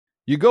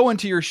You go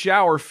into your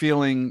shower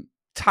feeling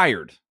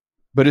tired,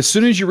 but as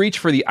soon as you reach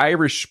for the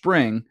Irish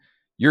Spring,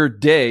 your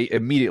day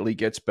immediately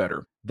gets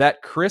better.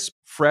 That crisp,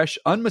 fresh,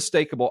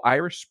 unmistakable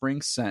Irish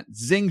Spring scent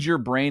zings your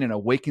brain and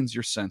awakens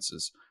your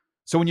senses.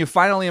 So when you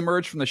finally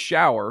emerge from the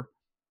shower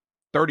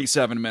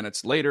 37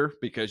 minutes later,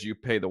 because you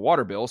pay the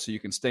water bill so you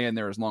can stay in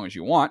there as long as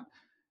you want,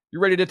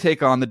 you're ready to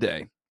take on the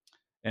day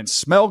and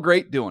smell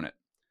great doing it.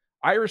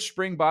 Irish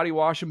Spring Body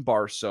Wash and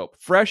Bar Soap.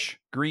 Fresh,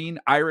 green,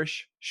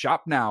 Irish.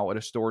 Shop now at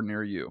a store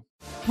near you.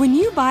 When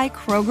you buy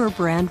Kroger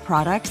brand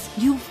products,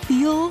 you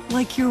feel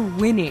like you're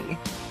winning.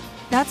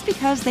 That's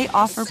because they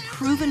offer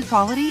proven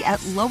quality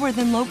at lower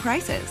than low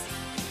prices.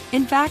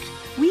 In fact,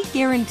 we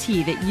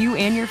guarantee that you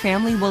and your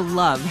family will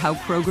love how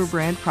Kroger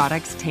brand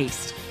products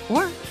taste,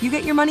 or you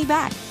get your money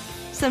back.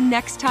 So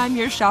next time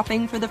you're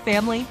shopping for the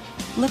family,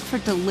 look for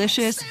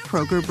delicious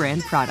Kroger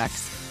brand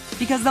products,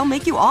 because they'll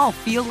make you all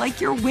feel like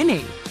you're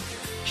winning.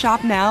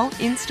 Shop now,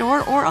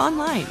 in-store, or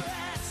online.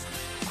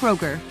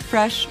 Kroger,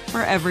 fresh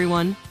for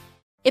everyone.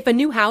 If a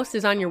new house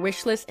is on your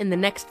wish list in the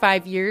next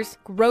 5 years,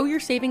 grow your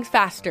savings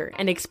faster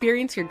and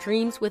experience your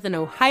dreams with an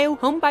Ohio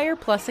Homebuyer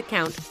Plus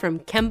account from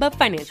Kemba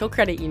Financial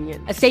Credit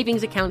Union. A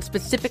savings account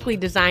specifically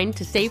designed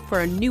to save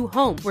for a new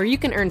home, where you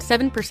can earn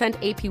 7%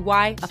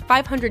 APY,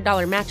 a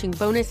 $500 matching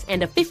bonus,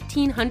 and a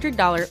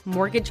 $1,500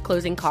 mortgage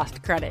closing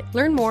cost credit.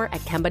 Learn more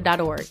at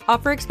Kemba.org.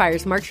 Offer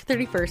expires March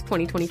 31st,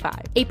 2025.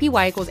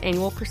 APY equals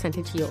annual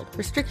percentage yield.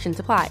 Restrictions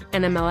apply.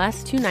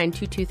 NMLS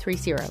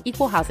 292230.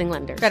 Equal housing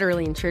lender.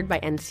 Federally insured by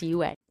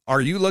NCUA. Are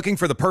you looking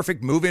for the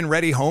perfect move-in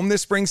ready home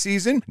this spring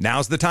season?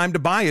 Now's the time to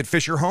buy at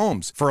Fisher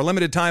Homes. For a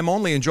limited time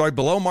only, enjoy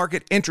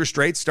below-market interest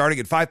rates starting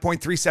at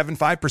 5.375%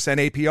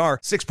 APR,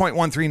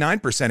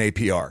 6.139%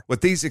 APR.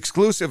 With these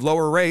exclusive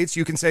lower rates,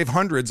 you can save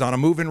hundreds on a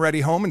move-in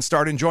ready home and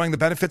start enjoying the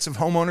benefits of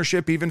home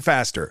ownership even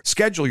faster.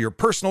 Schedule your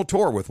personal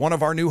tour with one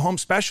of our new home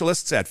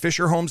specialists at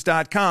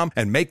FisherHomes.com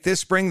and make this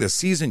spring the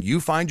season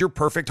you find your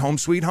perfect home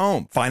sweet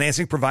home.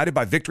 Financing provided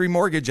by Victory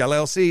Mortgage,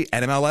 LLC,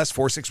 NMLS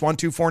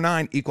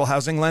 461249, Equal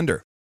Housing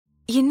Lender.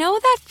 You know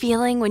that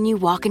feeling when you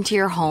walk into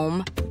your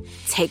home,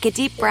 take a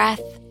deep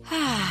breath,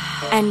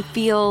 and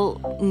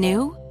feel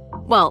new?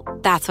 Well,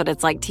 that's what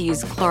it's like to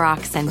use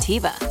Clorox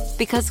Scentiva.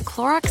 Because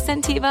Clorox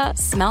Scentiva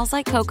smells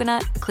like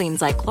coconut,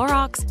 cleans like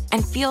Clorox,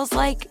 and feels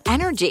like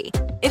energy.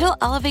 It'll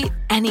elevate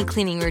any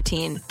cleaning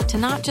routine to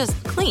not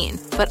just clean,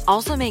 but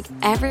also make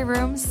every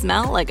room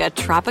smell like a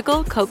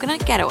tropical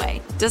coconut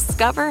getaway.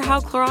 Discover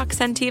how Clorox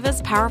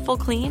Scentiva's powerful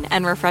clean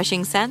and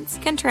refreshing scents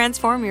can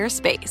transform your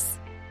space.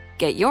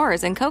 Get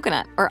yours in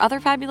coconut or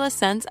other fabulous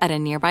scents at a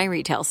nearby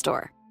retail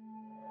store.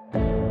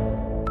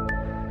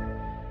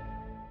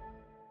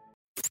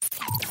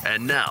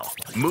 And now,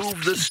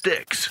 Move the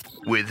Sticks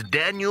with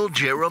Daniel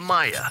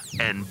Jeremiah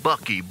and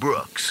Bucky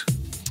Brooks.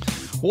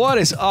 What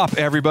is up,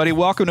 everybody?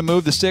 Welcome to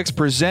Move the Sticks,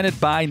 presented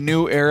by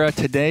New Era.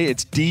 Today,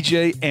 it's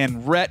DJ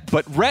and Rhett.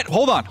 But Rhett,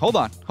 hold on.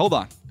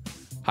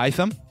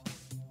 Hytham,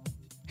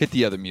 hit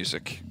the other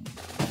music.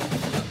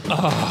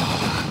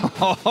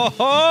 Oh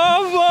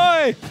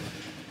boy!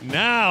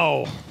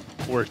 Now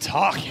we're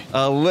talking.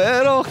 A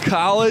little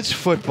college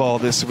football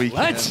this weekend.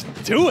 Let's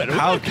do it.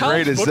 How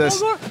great is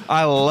this?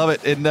 I love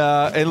it. And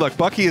look,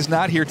 Bucky is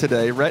not here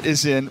today. Rhett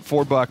is in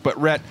for Buck.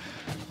 But Rhett,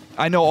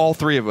 I know all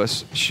three of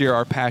us share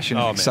our passion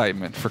and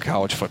excitement for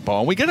college football.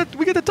 And we get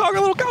to talk a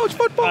little college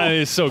football.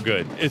 It's so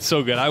good. It's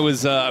so good. I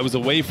was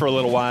away for a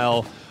little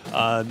while.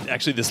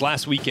 Actually, this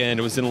last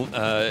weekend, it was in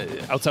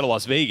outside of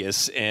Las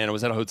Vegas, and I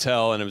was at a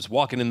hotel, and I was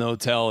walking in the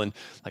hotel, and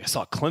I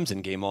saw a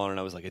Clemson game on, and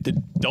I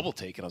did double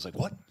take, and I was like,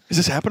 what? Is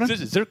this happening?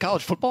 Is there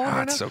college football on right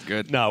now? It's so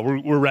good. No,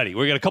 we're ready.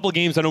 We got a couple of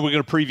games. I know we're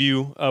going to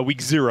preview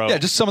week 0. Yeah,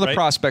 just some of the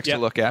prospects to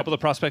look at. A couple of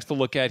the prospects to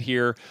look at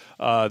here.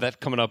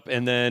 That coming up,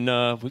 and then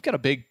we've got a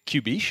big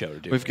QB show to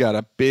do. We've got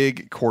a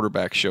big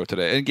quarterback show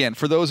today. And again,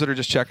 for those that are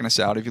just checking us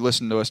out, if you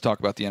listen to us talk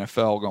about the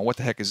NFL, going, what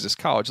the heck is this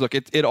college? Look,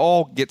 it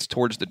all gets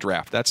towards the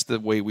draft. That's the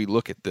way we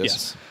look at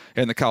this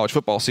in the college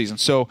football season.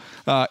 So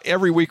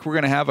every week we're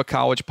going to have a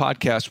college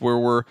podcast where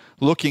we're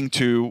looking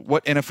to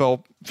what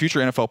future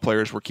NFL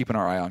players we're keeping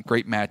our eye on,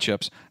 great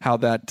matchups, how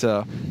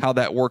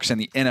that works in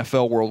the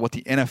NFL world, what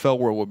the NFL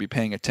world will be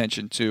paying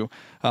attention to.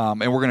 And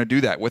we're going to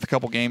do that with a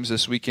couple games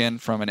this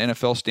weekend from an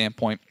NFL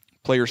standpoint,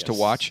 players to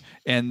watch,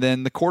 and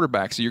then the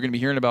quarterbacks. So you're going to be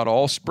hearing about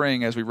all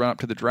spring as we run up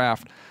to the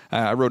draft.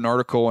 I wrote an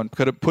article and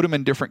put them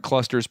in different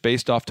clusters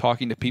based off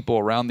talking to people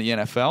around the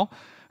NFL.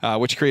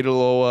 Which created a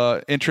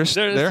little interest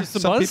there.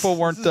 Some people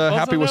weren't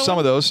happy with some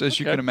of those, as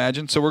you can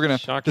imagine. So we're going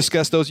to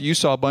discuss those. You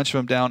saw a bunch of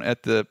them down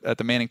at the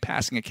Manning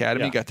Passing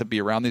Academy. Got to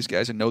be around these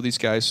guys and know these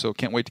guys, so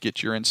can't wait to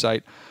get your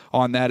insight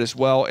on that as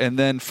well. And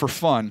then for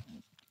fun,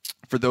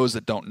 for those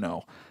that don't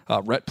know,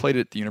 Rhett played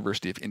at the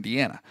University of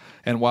Indiana.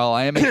 And while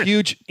I am a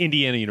huge...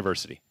 Indiana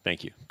University.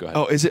 Thank you. Go ahead.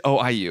 Oh, is it?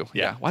 Oh, IU.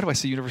 Yeah. Why do I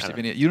say University of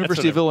Indiana?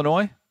 University of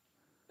Illinois?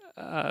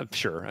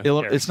 Sure.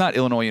 It's not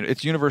Illinois.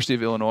 It's University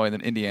of Illinois and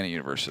then Indiana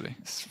University.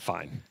 It's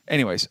fine.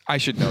 Anyways, I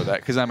should know that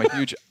because I'm a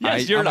huge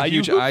you're I'm a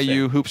huge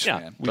IU hoops Yeah,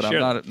 fan, we but I'm share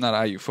not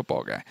an IU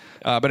football guy.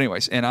 But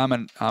anyways, and I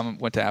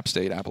went to App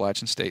State,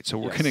 Appalachian State, so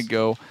we're Yes. going to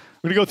go.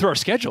 We're going to go through our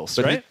schedules,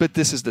 right? But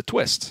this is the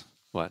twist.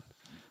 What?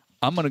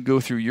 I'm going to go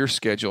through your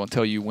schedule and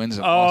tell you wins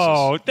and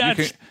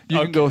losses. You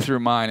can go through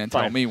mine and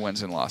tell me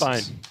wins and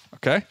losses. Fine.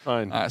 Okay?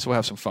 Fine. So we'll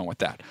have some fun with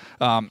that.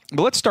 But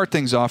let's start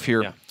things off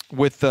here. Yeah.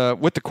 With the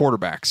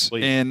quarterbacks.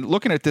 Please. And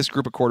looking at this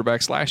group of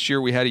quarterbacks, last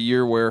year we had a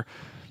year where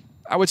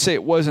I would say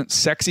it wasn't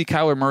sexy.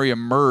 Kyler Murray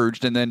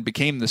emerged and then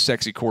became the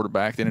sexy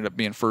quarterback. They ended up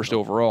being first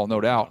overall, no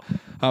doubt.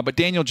 But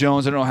Daniel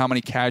Jones, I don't know how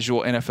many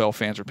casual NFL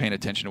fans were paying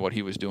attention to what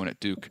he was doing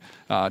at Duke.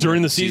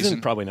 During the season?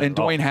 Probably not And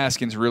at all. Dwayne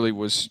Haskins really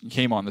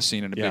came on the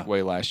scene in a big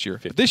way last year.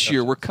 But this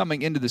year, we're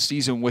coming into the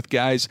season with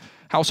guys,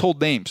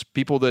 household names,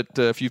 people that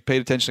if you've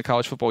paid attention to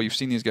college football, you've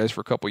seen these guys for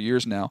a couple of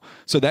years now.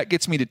 So that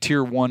gets me to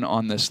tier 1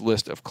 on this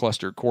list of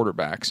clustered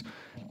quarterbacks.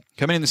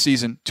 Coming in the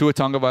season, Tua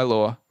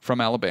Tagovailoa from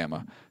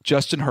Alabama,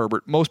 Justin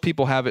Herbert. Most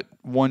people have it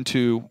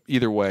 1-2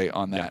 either way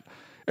on that.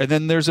 And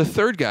then there's a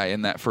third guy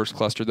in that first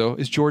cluster, though,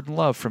 is Jordan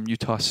Love from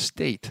Utah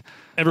State.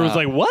 Everyone's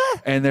like,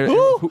 what? And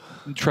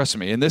trust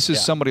me, and this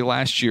is somebody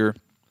last year.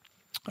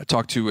 I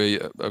talked to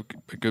a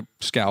good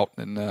scout,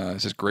 and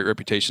has this great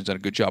reputation, has done a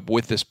good job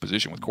with this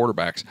position with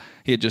quarterbacks.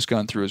 He had just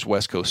gone through his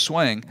West Coast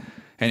swing,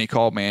 and he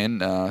called me and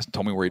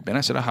told me where he'd been.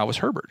 I said, how was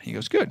Herbert? He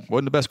goes, good.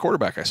 Wasn't the best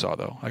quarterback I saw,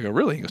 though. I go,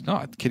 really? He goes, no,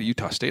 the kid at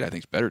Utah State I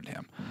think is better than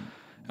him.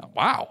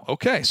 Wow.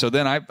 Okay. So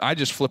then I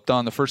just flipped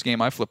on the first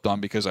game I flipped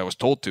on because I was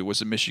told to was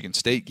the Michigan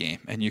State game,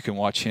 and you can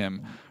watch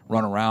him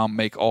run around,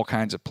 make all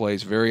kinds of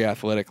plays, very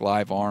athletic,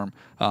 live arm,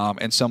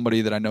 and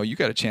somebody that I know you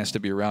got a chance to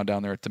be around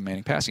down there at the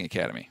Manning Passing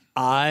Academy.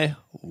 I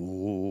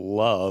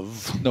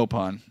love. No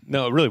pun.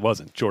 No, it really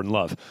wasn't. Jordan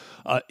Love.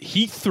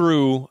 He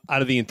threw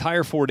out of the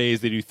entire 4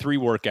 days. They do 3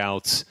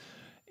 workouts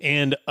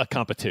and a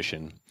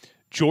competition.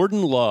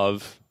 Jordan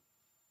Love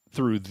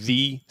threw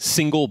the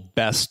single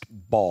best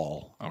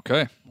ball.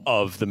 Okay.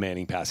 Of the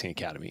Manning Passing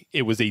Academy.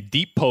 It was a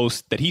deep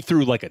post that he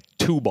threw like a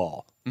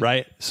 2-ball,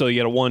 right? So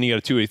you got a 1, you got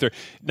a 2, you got a 3.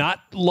 Not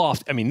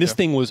loft. I mean, this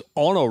thing was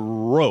on a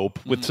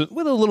rope with a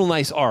little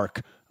nice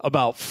arc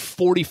about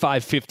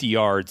 45, 50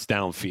 yards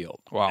downfield.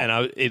 Wow.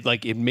 And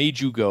it made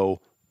you go,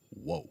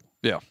 whoa.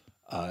 Yeah.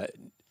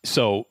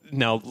 So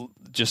now,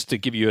 just to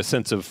give you a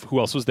sense of who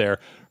else was there,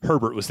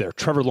 Herbert was there.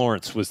 Trevor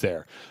Lawrence was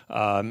there.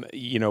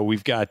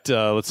 We've got,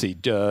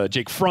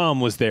 Jake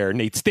Fromm was there.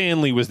 Nate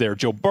Stanley was there.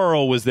 Joe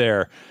Burrow was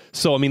there.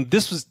 So, I mean,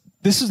 this is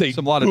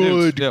a lot of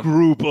good dudes. Yeah.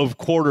 group of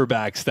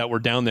quarterbacks that were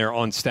down there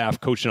on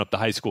staff coaching up the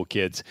high school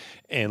kids,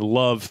 and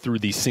Love threw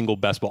the single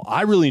best ball.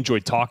 I really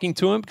enjoyed talking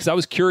to him because I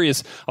was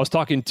curious. I was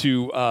talking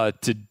to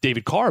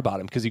David Carr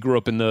about him because he grew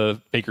up in the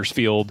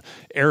Bakersfield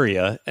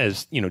area,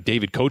 as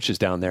David coaches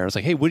down there. I was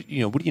like, hey, what do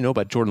you know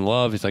about Jordan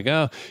Love? He's like,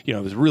 he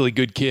was a really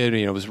good kid.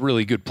 Was a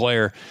really good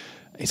player.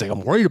 He's like,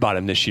 I'm worried about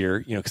him this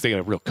year, because they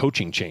got a real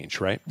coaching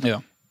change, right? Yeah.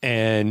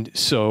 And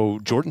so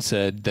Jordan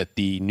said that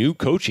the new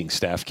coaching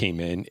staff came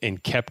in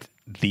and kept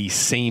the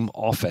same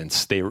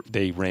offense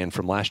they ran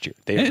from last year.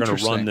 They were going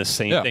to run the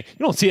same thing.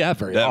 You don't see that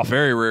very often.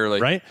 Very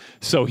rarely. Right?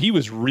 So he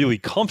was really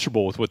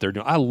comfortable with what they're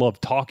doing. I love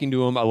talking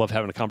to him. I love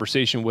having a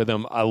conversation with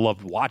him. I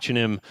loved watching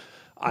him.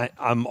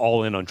 I'm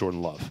all in on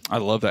Jordan Love. I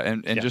love that.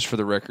 And just for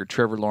the record,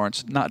 Trevor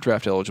Lawrence, not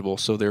draft eligible,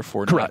 so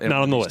therefore Correct.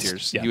 Not on the list.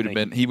 list. Yeah, he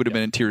would have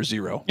been in tier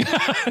 0.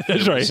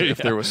 That's right. If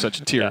there was such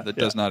a tier that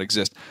does not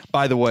exist.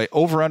 By the way,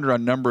 over under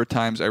on number of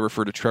times I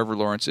refer to Trevor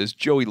Lawrence as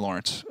Joey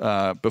Lawrence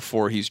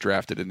before he's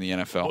drafted in the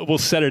NFL. We'll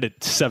set it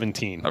at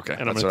 17. Okay,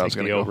 and I'm that's going what I to was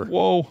take the over.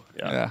 Whoa.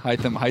 Yeah.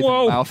 Hytham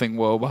Whoa. mouthing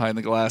whoa behind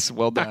the glass.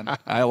 Well done.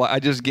 I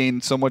just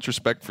gained so much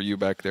respect for you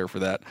back there for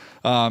that.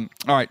 All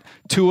right,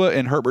 Tua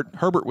and Herbert.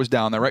 Herbert was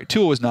down there, right?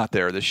 Tua was not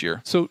there this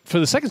year. So for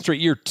the second straight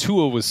year,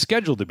 Tua was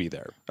scheduled to be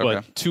there,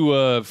 but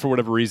Tua, for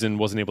whatever reason,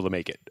 wasn't able to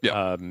make it.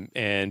 Yeah.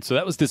 And so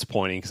that was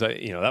disappointing because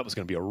that was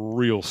going to be a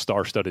real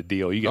star-studded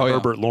deal. You got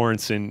Herbert,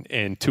 Lawrence,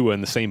 and Tua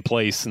in the same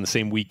place in the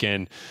same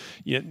weekend.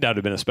 That would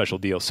have been a special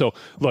deal. So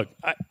look,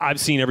 I've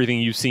seen everything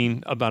you've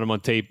seen about him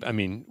on tape. I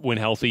mean, when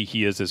healthy,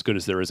 he is as good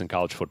as there is in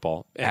college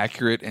football.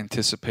 Accurate,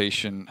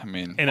 anticipation. I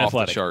mean, and off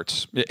athletic. The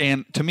charts.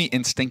 And to me,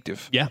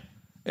 instinctive. Yeah.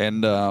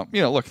 And,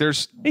 look,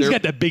 he's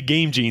got that big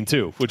game gene,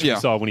 too, which we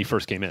saw when he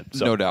first came in.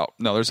 So. No doubt.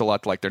 No, there's a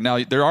lot to like there.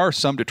 Now, there are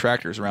some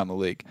detractors around the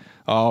league.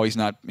 Oh, he's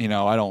not,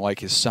 I don't like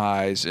his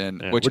size.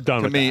 And which,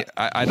 to me,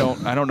 I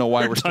don't know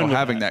why we're still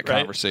having that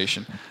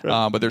conversation.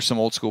 Right. But there's some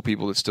old school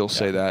people that still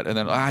say that. And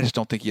then I just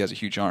don't think he has a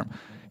huge arm.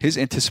 His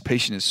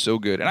anticipation is so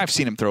good. And I've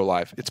seen him throw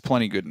live. It's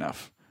plenty good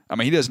enough. I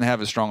mean, he doesn't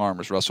have as strong arm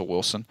as Russell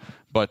Wilson,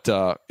 but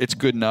it's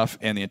good enough,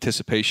 and the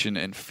anticipation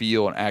and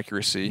feel and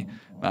accuracy,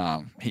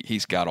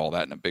 he's got all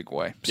that in a big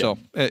way. So,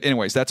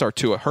 anyways, that's our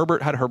Tua.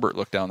 Herbert, how did Herbert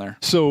look down there?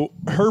 So,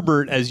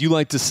 Herbert, as you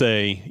like to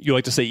say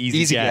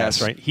easy gas,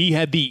 right? He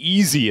had the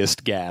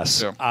easiest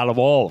gas out of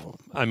all of them.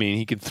 I mean,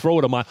 he could throw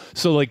it a mile.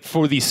 So, like,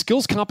 for the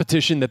skills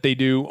competition that they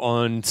do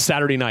on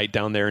Saturday night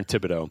down there in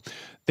Thibodaux,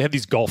 they have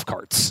these golf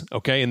carts,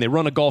 okay? And they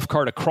run a golf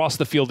cart across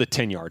the field at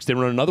 10 yards. They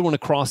run another one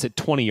across at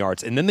 20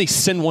 yards. And then they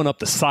send one up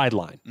the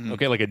sideline,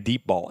 okay, like a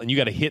deep ball. And you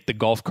got to hit the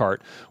golf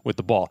cart with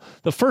the ball.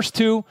 The first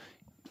two,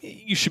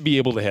 you should be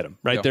able to hit them,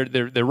 right?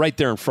 Yeah. They're right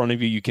there in front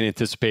of you. You can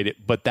anticipate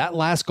it. But that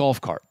last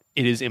golf cart,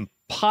 it is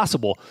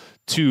impossible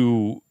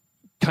to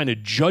kind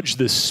of judge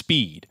the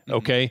speed,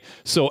 okay?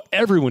 So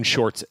everyone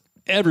shorts it.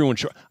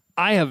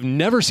 I have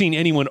never seen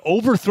anyone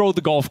overthrow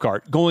the golf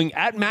cart going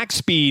at max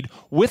speed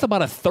with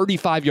about a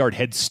 35-yard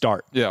head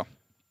start. Yeah.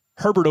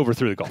 Herbert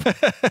overthrew the golf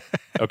cart.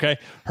 Okay?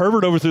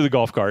 Herbert overthrew the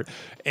golf cart.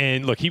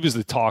 And look, he was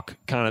the talk,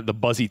 kind of the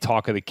buzzy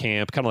talk of the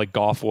camp, kind of like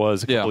Goff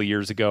was a couple of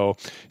years ago.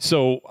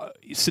 So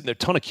sitting there, a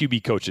ton of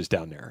QB coaches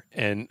down there.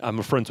 And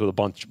I'm friends with a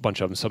bunch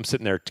of them. So I'm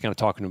sitting there kind of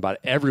talking about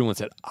it. Everyone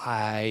said,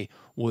 I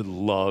would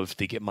love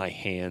to get my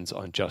hands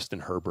on Justin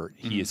Herbert.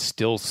 He is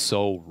still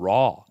so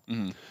raw.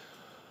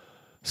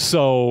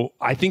 So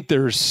I think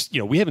there's,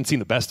 we haven't seen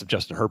the best of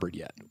Justin Herbert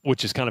yet,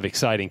 which is kind of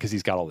exciting because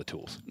he's got all the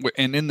tools.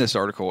 And in this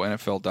article,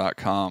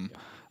 NFL.com,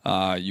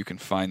 you can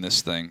find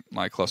this thing,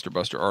 my Cluster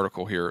Buster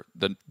article here.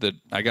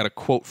 I got a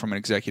quote from an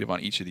executive on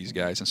each of these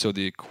guys. And so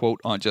the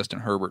quote on Justin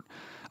Herbert,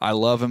 I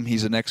love him.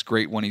 He's the next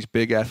great one. He's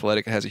big,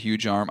 athletic, has a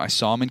huge arm. I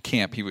saw him in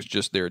camp. He was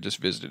just there, just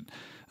visited.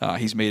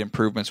 He's made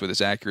improvements with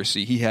his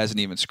accuracy. He hasn't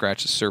even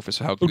scratched the surface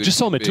of how good just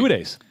saw him in 2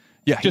 days.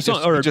 Yeah, just saw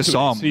him. He just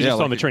saw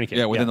him at training camp.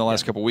 Yeah, within the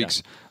last couple of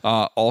weeks.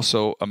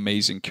 Also,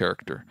 amazing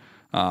character.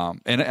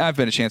 And I've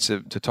been a chance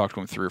to talk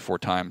to him 3 or 4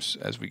 times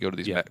as we go to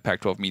these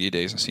Pac-12 media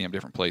days and see him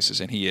different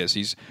places. And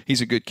he's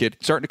a good kid,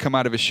 starting to come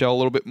out of his shell a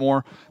little bit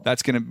more.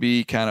 That's going to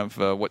be kind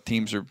of what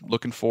teams are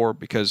looking for,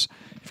 because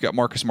you've got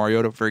Marcus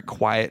Mariota, very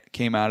quiet,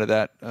 came out of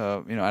that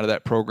out of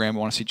that program.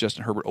 We want to see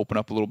Justin Herbert open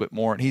up a little bit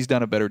more, and he's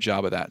done a better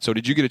job of that. So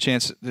did you get a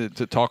chance to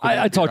talk with him?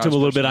 I talked to him a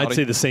little bit. I'd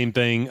say the same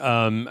thing.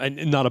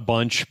 Not a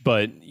bunch,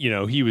 but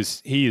he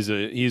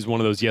is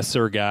one of those yes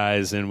sir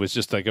guys, and was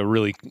just like a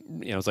really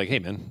I was like, hey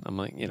man, I'm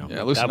like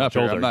listen up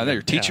here. I'm not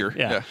your teacher.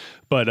 Yeah.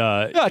 But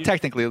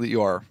technically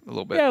you are a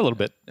little bit. Yeah, a little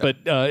bit. Yeah.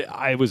 But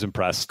I was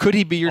impressed. Could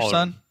he be your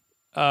son?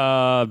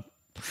 How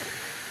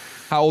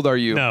old are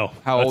you? No.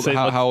 How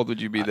old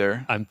would you be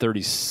there? I'm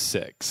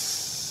 36.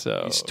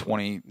 So he's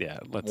 20. Yeah,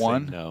 let's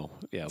one. Say no.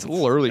 Yeah, it's a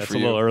little early for you.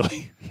 That's a little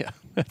early. Yeah.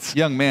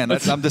 Young man,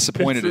 I'm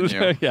disappointed in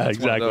you. Yeah,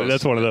 exactly.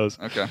 That's one of those.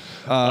 Okay.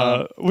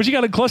 What you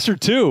got in cluster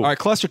 2? All right,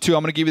 cluster 2.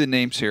 I'm going to give you the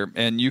names here,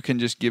 and you can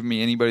just give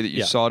me anybody that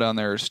you saw down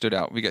there stood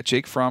out. We got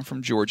Jake Fromm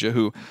from Georgia,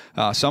 who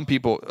some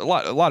people, a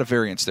lot of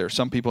variance there.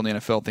 Some people in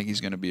the NFL think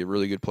he's going to be a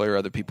really good player.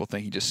 Other people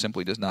think he just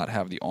simply does not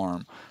have the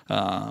arm,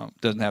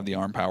 doesn't have the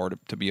arm power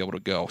to be able to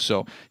go.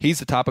 So he's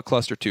the top of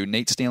cluster 2.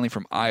 Nate Stanley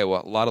from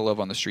Iowa, a lot of love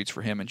on the streets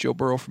for him, and Joe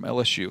Burrow from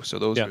LSU. So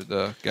those are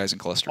the guys in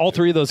cluster 2. All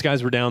 3 of those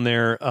guys were down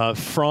there.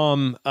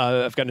 From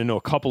I've gotten to know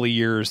a couple of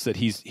years that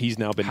he's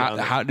now been down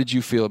there. How did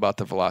you feel about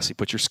the velocity?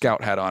 Put your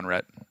scout hat on,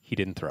 Rhett. He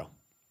didn't throw.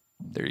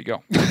 There you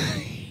go.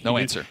 No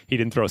answer. He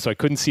didn't throw, so I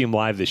couldn't see him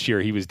live this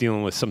year. He was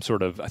dealing with some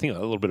sort of, I think, a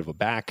little bit of a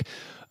back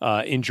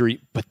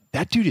injury. But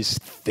that dude is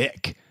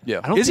thick.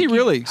 Yeah. Is he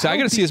really? So I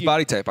got to see his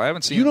body type. I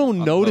haven't seen. You don't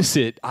notice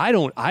it. I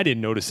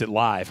didn't notice it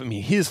live. I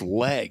mean, his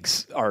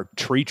legs are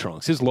tree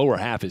trunks. His lower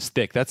half is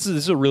thick. This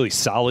is a really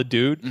solid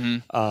dude.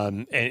 And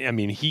I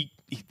mean,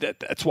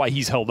 that's why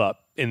he's held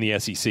up in the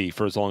SEC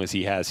for as long as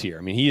he has here.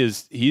 I mean,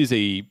 he's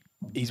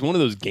one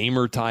of those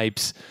gamer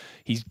types.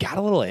 He's got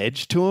a little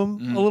edge to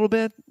him, a little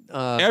bit.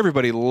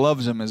 Everybody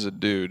loves him as a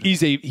dude.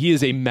 He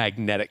is a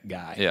magnetic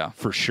guy,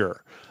 for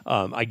sure.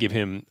 I give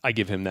him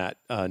that,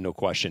 no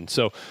question.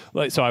 So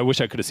I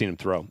wish I could have seen him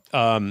throw.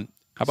 How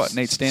about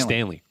Nate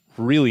Stanley?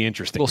 Really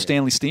interesting. Little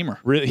Stanley Steamer.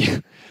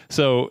 Really.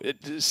 So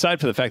aside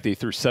from the fact that he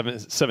threw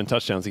seven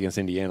touchdowns against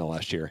Indiana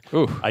last year,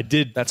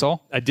 That's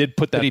all? I did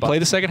put that. Did he play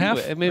the second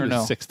half? Maybe it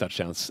was 6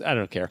 touchdowns. I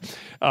don't care.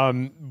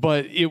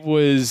 But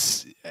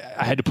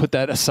I had to put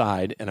that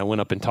aside, and I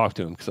went up and talked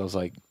to him because I was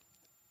like,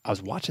 I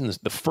was watching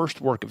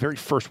the very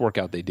first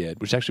workout they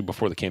did, which is actually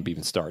before the camp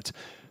even starts.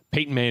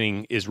 Peyton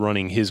Manning is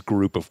running his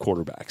group of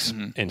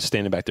quarterbacks and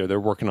standing back there.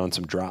 They're working on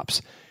some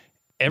drops.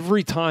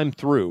 Every time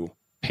through,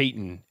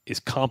 Peyton is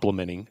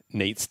complimenting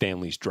Nate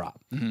Stanley's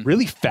drop.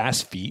 Really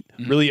fast feet,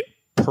 really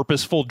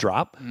purposeful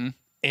drop.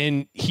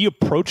 And he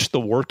approached the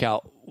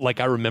workout like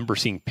I remember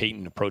seeing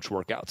Peyton approach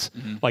workouts.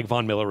 Like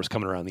Von Miller was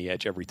coming around the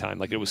edge every time.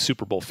 Like it was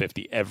Super Bowl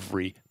 50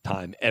 every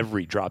time,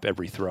 every drop,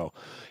 every throw.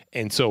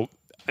 And so,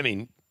 I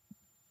mean,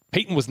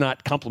 Peyton was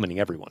not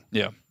complimenting everyone.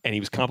 Yeah. And he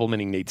was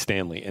complimenting Nate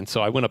Stanley. And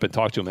so I went up and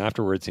talked to him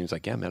afterwards. And he was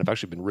like, yeah, man, I've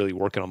actually been really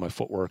working on my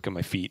footwork and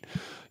my feet,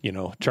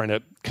 trying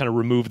to kind of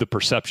remove the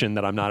perception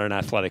that I'm not an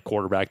athletic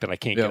quarterback, that I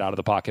can't get out of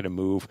the pocket and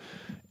move.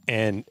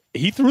 And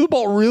he threw the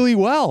ball really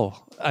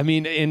well. I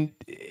mean, and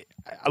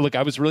look,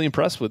 I was really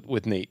impressed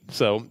with Nate.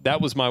 So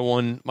that was my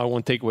one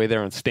takeaway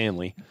there on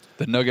Stanley.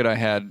 The nugget I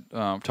had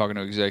talking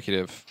to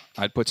executive,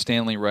 I'd put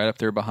Stanley right up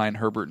there behind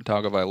Herbert and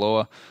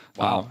Tagovailoa.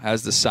 Wow.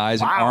 Has the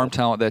size and arm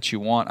talent that you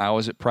want. I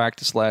was at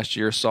practice last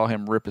year, saw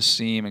him rip a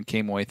seam, and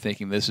came away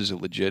thinking this is a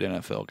legit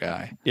NFL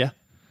guy. Yeah.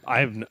 I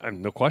have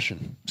no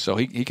question. So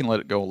he can let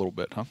it go a little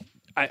bit, huh?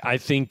 I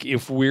think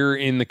if we're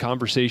in the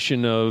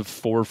conversation of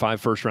 4 or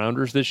 5 first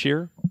rounders this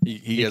year,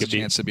 he has a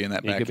chance to be in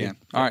that back end.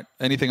 All right.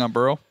 Anything on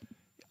Burrow?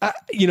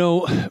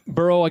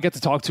 Burrow, I got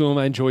to talk to him.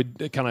 I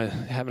enjoyed kind of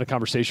having a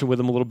conversation with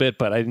him a little bit,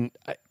 but it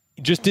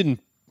just didn't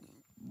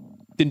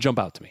jump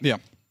out to me. Yeah.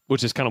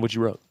 Which is kind of what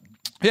you wrote.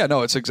 Yeah,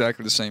 no, it's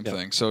exactly the same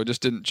thing. So it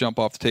just didn't jump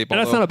off the tape. And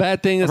that's not a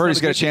bad thing. I've heard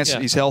he's got a chance.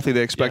 He's healthy.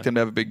 They expect him to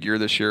have a big year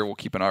this year. We'll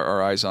keep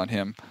our eyes on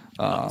him.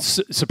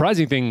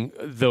 Surprising thing,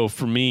 though,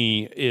 for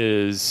me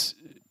is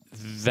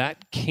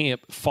that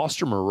camp,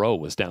 Foster Moreau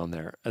was down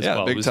there as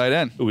well. Big tight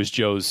end. It was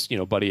Joe's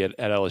buddy at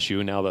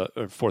LSU, now the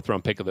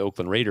 4th-round pick of the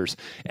Oakland Raiders.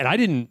 And I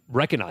didn't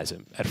recognize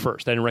him at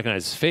first. I didn't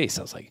recognize his face.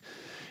 I was like,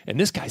 and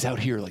this guy's out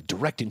here like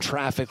directing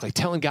traffic, like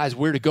telling guys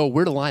where to go,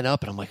 where to line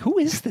up. And I'm like, who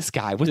is this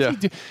guy? What's he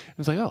do? I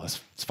was like, oh,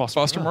 it's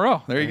Foster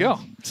Moreau. There you go.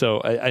 So,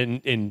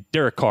 and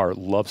Derek Carr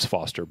loves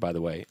Foster, by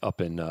the way,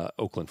 up in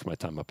Oakland for my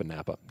time up in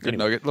Napa. Good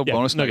nugget, little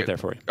bonus nugget there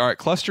for you. All right,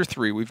 cluster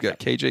 3, we've got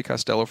KJ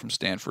Costello from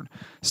Stanford,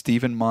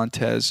 Steven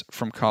Montez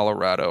from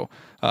Colorado,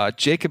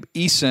 Jacob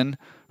Eason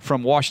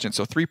from Washington.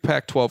 So 3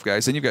 Pac-12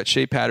 guys. Then you've got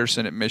Shea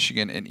Patterson at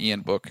Michigan and Ian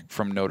Book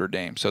from Notre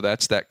Dame. So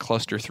that's that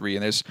cluster 3,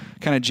 and there's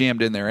kind of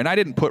jammed in there. And I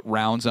didn't put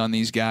rounds on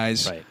these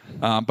guys,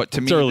 right. But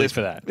to me, it's early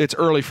for that. It's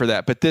early for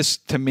that. But this,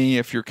 to me,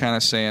 if you're kind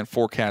of saying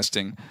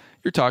forecasting,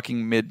 you're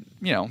talking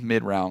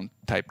mid-round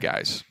type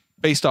guys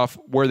based off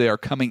where they are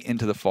coming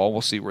into the fall.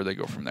 We'll see where they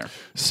go from there.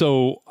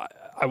 So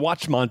I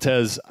watched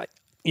Montez.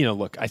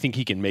 Look, I think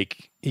he can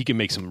make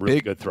some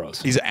really good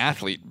throws. He's an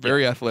athlete,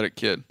 very athletic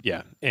kid.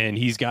 Yeah, and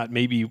he's got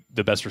maybe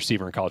the best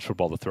receiver in college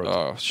football to throw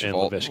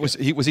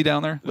to. Was he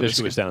down there?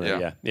 Laviska was down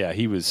there, yeah.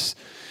 He was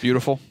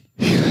beautiful.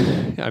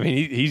 I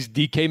mean, he's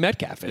DK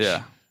Metcalf-ish.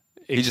 Yeah.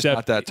 He's just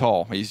not that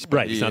tall. He's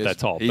not that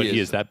tall, but he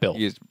is that built.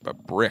 He is a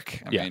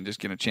brick. I mean, just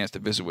getting a chance to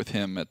visit with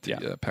him at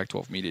the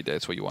Pac-12 Media Day.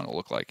 That's what you want to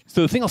look like.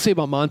 So the thing I'll say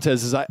about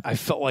Montez is I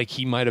felt like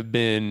he might have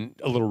been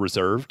a little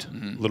reserved,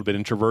 a little bit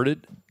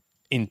introverted,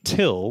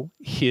 until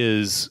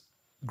his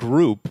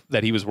group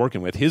that he was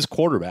working with, his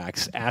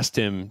quarterbacks, asked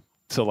him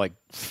to like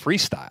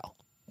freestyle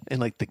and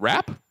like the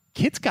rap.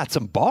 Kid's got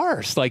some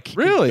bars. Like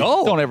really?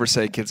 Don't ever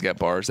say kids got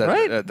bars.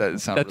 Right? That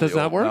does really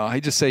not work. No,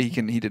 he just say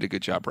he did a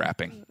good job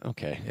rapping.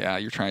 Okay. Yeah,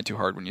 you're trying too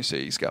hard when you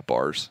say he's got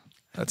bars.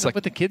 That's like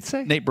what the kids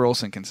say. Nate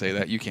Burleson can say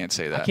that. You can't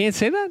say that. I can't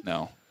say that.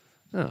 No.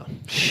 Oh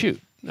shoot.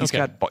 He's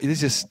got.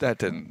 He's just that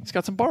didn't. He's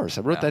got some bars.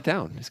 I wrote that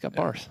down. He's got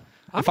bars.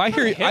 If I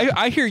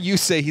hear you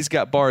say he's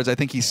got bars, I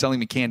think he's selling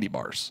me candy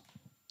bars.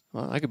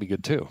 Well, that could be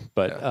good too.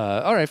 But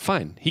all right,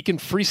 fine. He can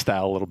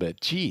freestyle a little bit.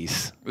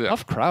 Jeez,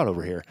 tough crowd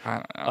over here.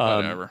 I don't know,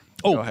 whatever.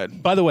 Go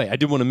ahead. By the way, I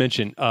did want to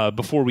mention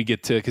before we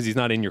get to, because he's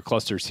not in your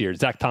clusters here,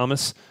 Zach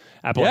Thomas.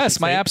 Yes,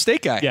 my App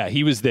State guy. Yeah,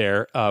 he was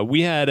there.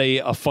 We had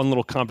a fun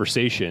little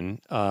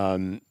conversation.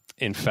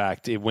 In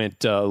fact, it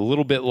went a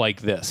little bit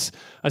like this.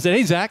 I said,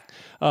 "Hey, Zach,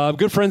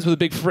 good friends with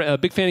a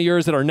big fan of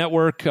yours at our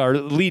network, our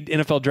lead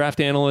NFL draft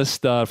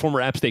analyst,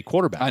 former App State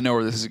quarterback." I know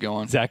where this is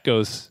going. Zach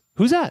goes,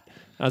 "Who's that?"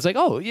 I was like,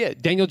 "Oh, yeah,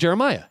 Daniel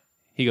Jeremiah."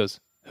 He goes,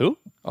 "Who?"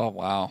 Oh,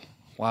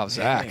 wow,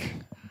 Zach.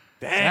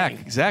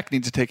 Dang. Zach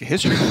needs to take a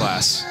history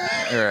class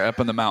up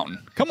in the mountain.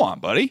 Come on,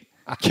 buddy,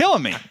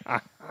 killing me.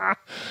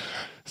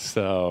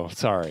 So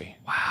sorry.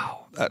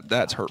 Wow,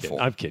 that's hurtful.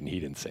 I'm kidding. He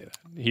didn't say that.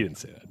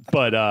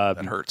 But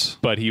that hurts.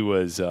 But he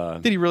was.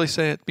 Did he really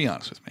say it? Be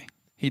honest with me.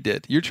 He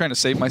did. You're trying to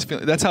save my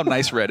feelings. That's how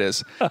nice Red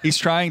is. He's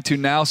trying to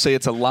now say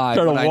it's a lie,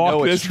 but I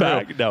know it's true.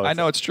 Back. No, I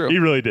know it's true. He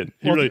really did.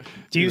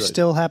 Do you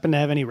still happen to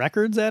have any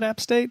records at App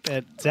State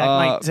that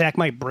Zach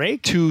might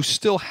break? To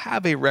still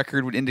have a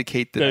record would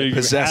indicate that I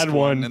possessed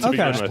one in the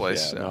first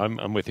place. Yeah,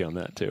 no, I'm with you on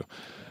that too.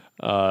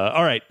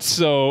 All right.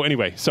 So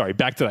anyway, sorry.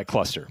 Back to that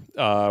cluster.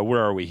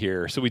 Where are we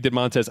here? So we did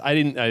Montez. I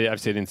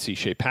obviously didn't see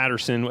Shea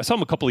Patterson. I saw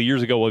him a couple of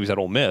years ago while he was at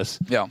Ole Miss.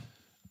 Yeah.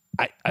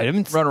 I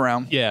haven't run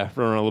around. Yeah,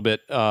 run around a little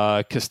bit.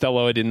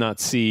 Costello, I did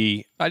not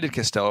see. I did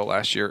Costello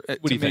last year.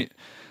 What do you think?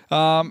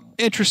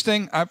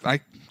 Interesting. I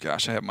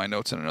have my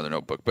notes in another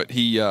notebook, but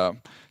he,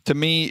 to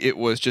me, it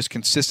was just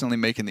consistently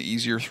making the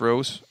easier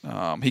throws.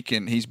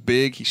 He's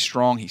big, he's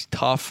strong, he's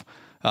tough.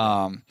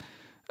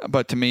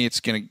 But to me,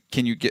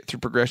 can you get through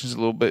progressions a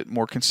little bit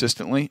more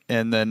consistently,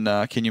 and then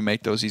can you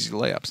make those easy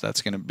layups?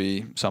 That's going to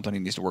be something he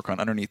needs to work on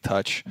underneath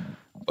touch.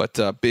 But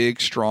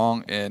big,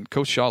 strong, and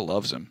Coach Shaw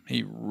loves him.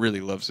 He really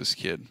loves this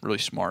kid. Really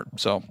smart.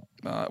 So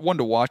one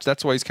to watch.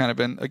 That's why he's kind of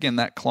been, again,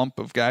 that clump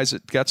of guys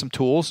that got some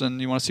tools, and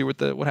you want to see what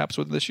happens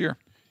with him this year.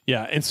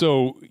 Yeah, and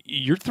so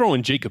you're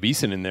throwing Jacob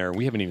Eason in there.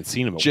 We haven't even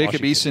seen him at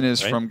Jacob Washington, Eason is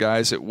from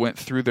guys that went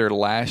through there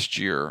last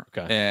year,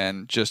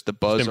 and just the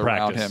buzz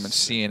around him and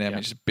seeing him,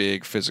 he's a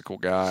big physical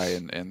guy,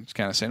 and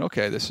kind of saying,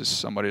 okay, this is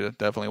somebody to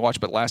definitely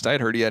watch. But last I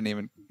had heard, he hadn't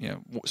even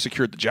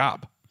secured the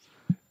job.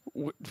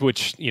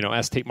 Which,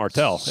 ask Tate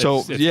Martell.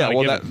 So,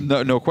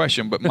 no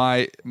question. But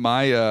my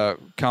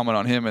comment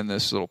on him in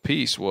this little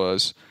piece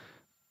was,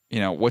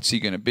 what's he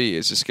going to be?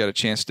 Is this got a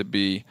chance to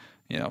be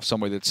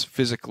somebody that's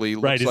physically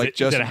looks like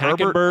Justin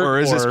Herbert, or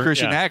is this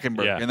Christian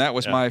Hackenberg? Yeah. And that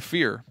was my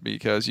fear,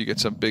 because you get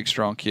some big,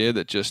 strong kid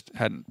that just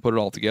hadn't put it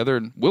all together.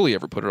 And will he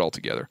ever put it all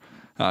together?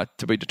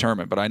 to be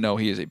determined. But I know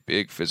he is a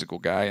big physical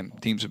guy,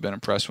 and teams have been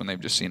impressed when they've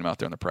just seen him out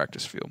there on the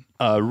practice field.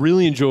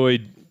 Really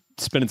enjoyed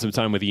spending some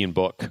time with Ian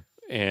Book.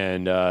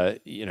 And, How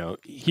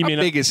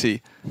big is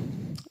he?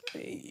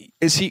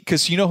 Is he,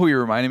 because you know who he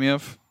reminded me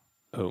of?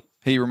 Who?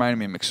 He reminded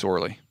me of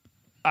McSorley.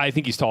 I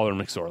think he's taller than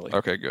McSorley.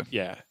 Okay, good.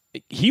 Yeah.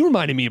 He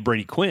reminded me of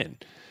Brady Quinn.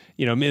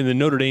 You know, in the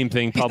Notre Dame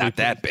thing, probably. He's not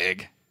that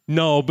big.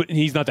 No, but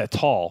he's not that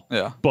tall.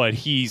 Yeah. But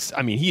he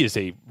is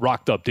a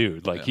rocked up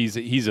dude. Like he's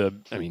a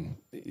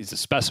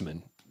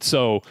specimen.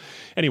 So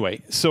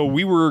anyway,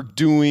 we were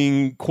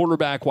doing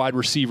quarterback, wide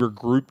receiver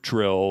group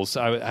drills.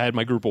 I had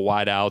my group of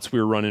wideouts. We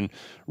were running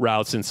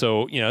routes. And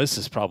so, this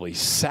is probably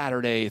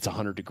Saturday. It's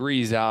 100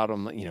 degrees out.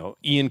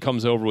 Ian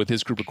comes over with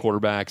his group of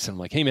quarterbacks. And I'm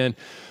like, hey man,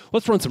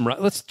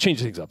 let's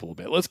change things up a little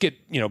bit. Let's get,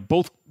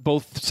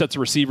 both sets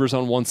of receivers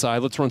on one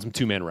side. Let's run some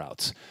 2-man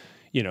routes.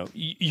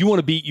 You want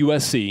to beat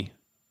USC.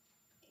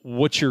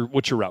 What's your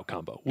route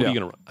combo? What are you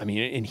going to run? I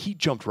mean, and he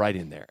jumped right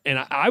in there. And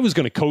I was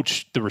going to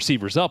coach the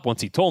receivers up once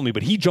he told me,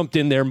 but he jumped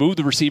in there, moved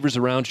the receivers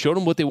around, showed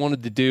them what they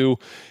wanted to do.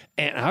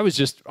 And I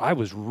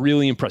was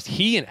really impressed.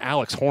 He and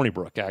Alex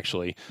Hornibrook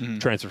actually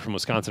transferred from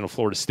Wisconsin to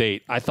Florida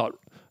State. I thought,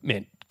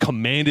 man,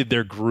 commanded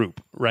their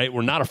group, right?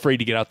 We're not afraid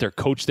to get out there,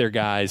 coach their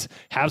guys,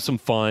 have some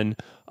fun.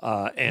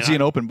 Is he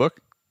an open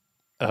book?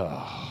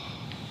 Oh,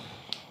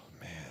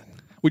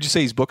 man. Would you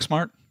say he's book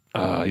smart?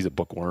 He's a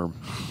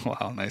bookworm.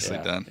 Wow, nicely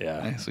done.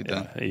 Yeah, nicely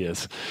done. He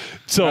is.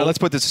 So all right, let's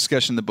put this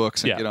discussion in the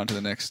books and get on to the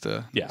next.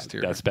 Next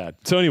tier. That's bad.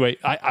 So anyway,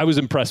 I was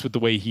impressed with the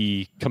way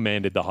he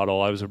commanded the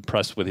huddle. I was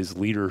impressed with his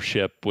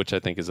leadership, which I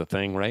think is a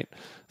thing, right?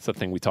 It's a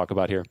thing we talk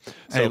about here.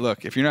 So, hey,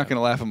 look, if you're not going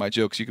to laugh at my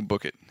jokes, you can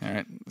book it. All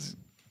right,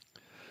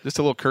 just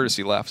a little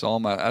courtesy laugh.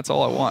 That's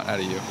all I want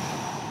out of you.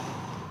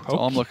 That's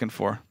all I'm looking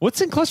for.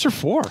 What's in Cluster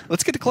 4?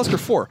 Let's get to Cluster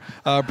 4.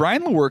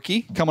 Brian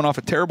Lewerke, coming off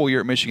a terrible year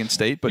at Michigan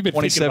State, but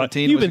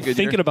 2017 You've was been a good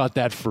thinking year. about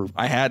that for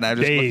I had, and I was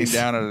just days. looking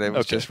down at it. It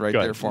was just right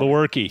there for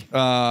Lewerke. me.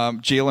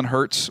 Jalen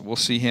Hurts, we'll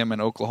see him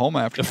in Oklahoma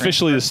after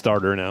officially the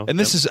starter now. And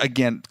this is,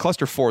 again,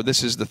 Cluster 4,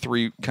 this is the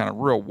three kind of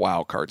real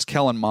wild cards.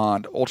 Kellen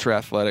Mond,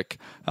 ultra-athletic.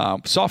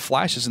 Saw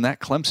flashes in that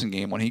Clemson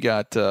game when he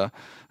got a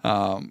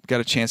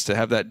chance to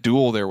have that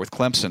duel there with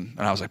Clemson,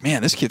 and I was like,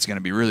 man, this kid's going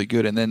to be really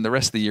good. And then the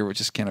rest of the year was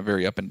just kind of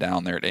very up and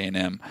down there at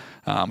A&M.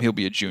 He'll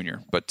be a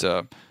junior, but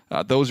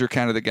those are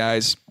kind of the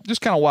guys,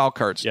 just kind of wild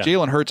cards. Yeah.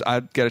 Jalen Hurts, I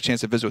got a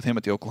chance to visit with him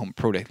at the Oklahoma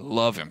Pro Day.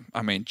 Love him.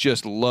 I mean,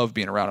 just love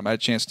being around him. I had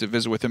a chance to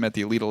visit with him at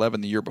the Elite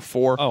 11 the year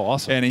before. Oh,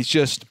 awesome! And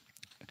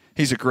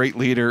he's a great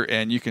leader,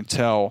 and you can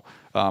tell.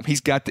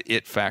 He's got the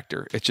it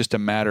factor. It's just a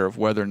matter of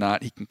whether or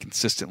not he can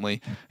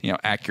consistently,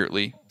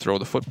 accurately throw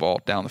the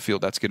football down the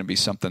field. That's going to be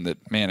something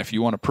that, man, if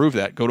you want to prove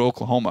that, go to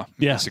Oklahoma.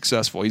 Yeah. Be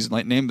successful. He's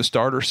named the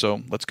starter,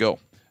 so let's go.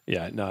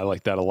 Yeah, no, I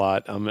like that a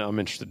lot. I'm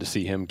interested to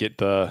see him get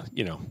the,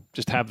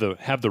 just have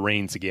the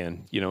reins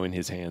again, in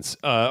his hands.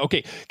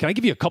 Okay, can I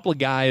give you a couple of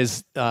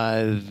guys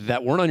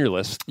that weren't on your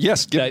list?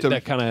 Yes,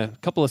 that kind of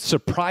couple of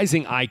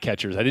surprising eye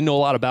catchers. I didn't know a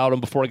lot about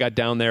them before I got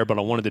down there, but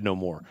I wanted to know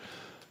more.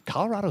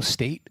 Colorado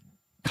State.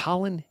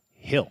 Colin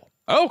Hill.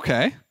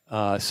 Okay.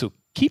 So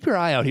keep your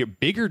eye out here.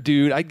 Bigger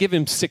dude. I'd give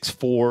him 6'4",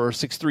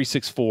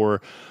 6'3",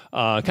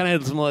 6'4". Kind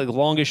of had some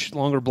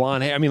longer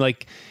blonde hair. I mean,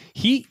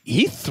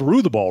 he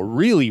threw the ball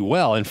really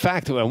well. In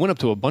fact, I went up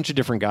to a bunch of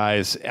different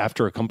guys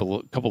after a couple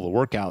of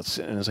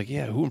workouts, and I was like,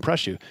 yeah, who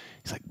impressed you?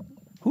 He's like,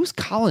 who's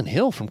Colin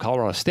Hill from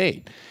Colorado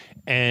State?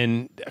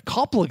 And a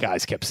couple of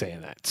guys kept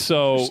saying that.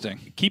 So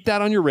keep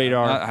that on your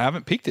radar. I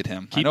haven't peeked at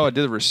him. I know I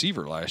did a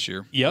receiver last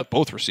year. Yep.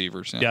 Both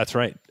receivers. Yeah, that's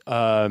right.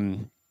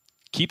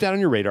 Keep that on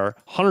your radar.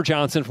 Hunter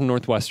Johnson from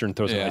Northwestern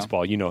throws a nice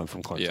ball. You know him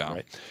from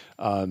Clemson,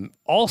 right?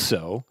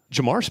 Also,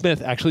 Jamar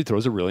Smith actually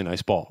throws a really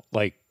nice ball.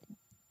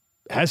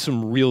 Has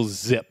some real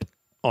zip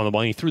on the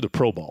ball. He threw the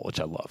pro ball,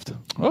 which I loved.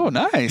 Oh,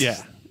 nice.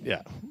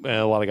 Yeah.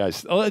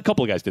 A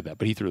couple of guys did that,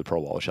 but he threw the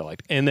pro ball, which I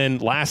liked. And then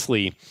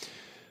lastly,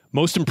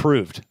 most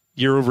improved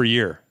year over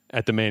year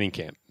at the Manning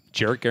camp,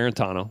 Jarrett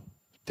Garantano,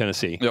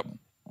 Tennessee. Yep.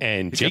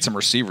 And he's got some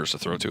receivers to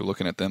throw to.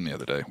 Looking at them the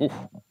other day. Ooh.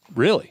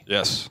 Really?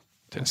 Yes.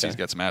 Tennessee's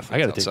got some athletes. I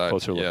got to outside. take a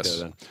closer look there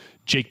then.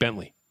 Jake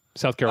Bentley,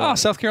 South Carolina. Oh,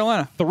 South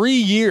Carolina.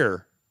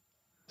 3-year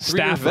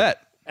staff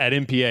vet at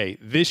MPA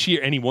this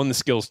year, and he won the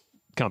skills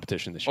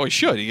competition this year. Oh, he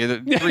should. He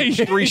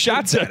get three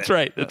shots at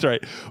it. That's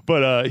right.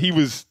 But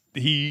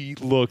he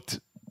looked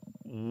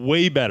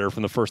way better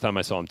from the first time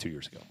I saw him 2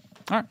 years ago.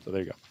 All right. So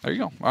there you go. There you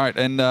go. All right.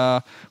 And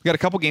we got a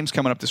couple games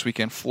coming up this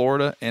weekend,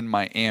 Florida and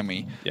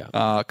Miami. Yeah.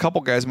 A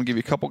couple guys. I'm going to give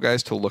you a couple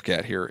guys to look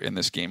at here in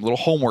this game. A little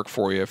homework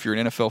for you. If you're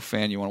an NFL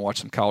fan, you want to watch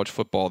some college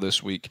football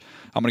this week,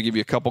 I'm going to give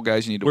you a couple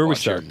guys you need to watch. Where we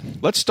start?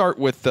 Let's start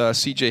with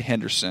C.J.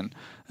 Henderson,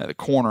 the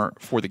corner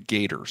for the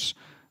Gators.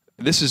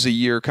 This is a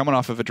year coming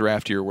off of a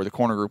draft year where the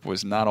corner group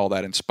was not all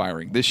that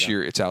inspiring. This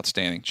year, it's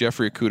outstanding.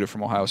 Jeffrey Okudah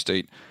from Ohio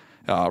State.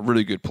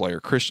 Really good player.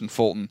 Christian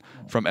Fulton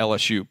from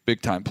LSU,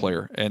 big-time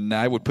player. And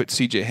I would put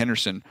C.J.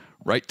 Henderson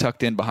right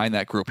tucked in behind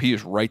that group. He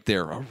is right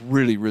there, a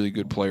really, really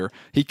good player.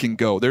 He can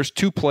go. There's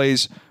two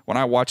plays when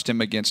I watched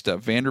him against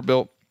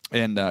Vanderbilt.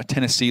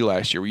 Tennessee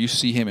last year, where you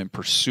see him in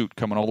pursuit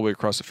coming all the way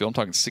across the field. I'm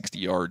talking 60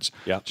 yards,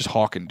 just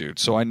hawking dude.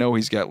 So I know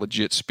he's got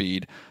legit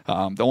speed.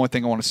 The only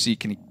thing I want to see,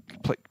 can he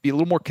be a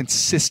little more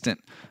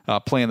consistent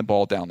playing the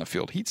ball down the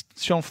field? He's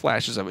shown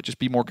flashes of it. Just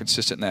be more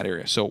consistent in that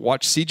area. So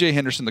watch C.J.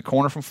 Henderson, the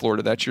corner from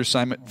Florida. That's your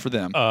assignment for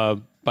them.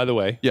 By the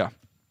way,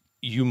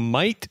 you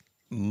might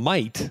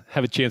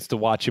have a chance to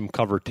watch him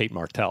cover Tate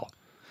Martell.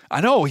 I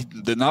know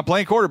they're not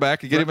playing quarterback.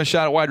 To get him a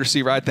shot at wide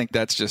receiver, I think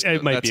that's just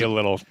it might be a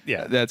little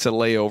That's a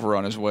layover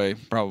on his way,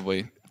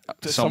 probably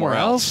somewhere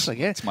else. I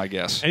guess. That's my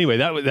guess. Anyway,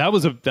 that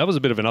was a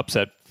bit of an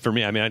upset for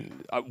me. I mean,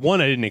 one,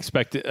 I didn't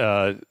expect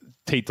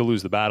Tate to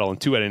lose the battle, and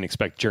two, I didn't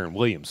expect Jaron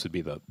Williams to be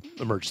the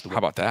emerge. How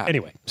about that?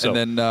 Anyway, and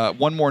then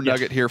one more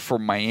nugget here for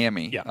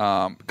Miami.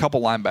 A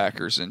couple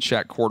linebackers in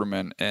Shaq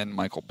Quarterman and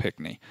Michael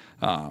Pickney.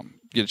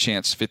 Get a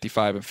chance,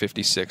 55 and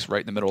 56,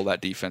 right in the middle of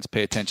that defense.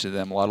 Pay attention to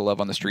them. A lot of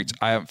love on the streets.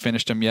 I haven't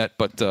finished them yet,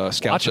 but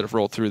scouts that have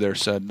rolled through there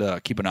said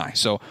keep an eye.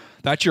 So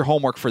that's your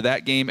homework for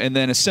that game. And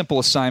then a simple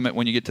assignment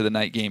when you get to the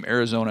night game,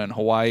 Arizona and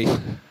Hawaii.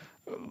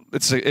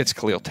 It's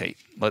Khalil Tate.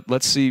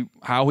 Let's see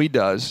how he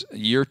does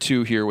year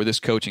 2 here with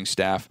his coaching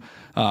staff.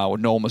 With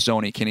Noel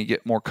Mazzoni, can he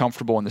get more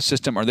comfortable in the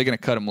system? Or are they going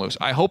to cut him loose?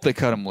 I hope they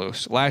cut him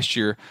loose. Last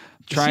year,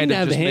 trying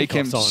to just make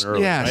him,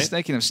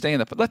 making him stay in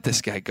the. But let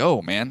this guy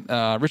go, man.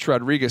 Rich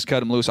Rodriguez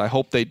cut him loose. I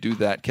hope they do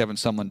that. Kevin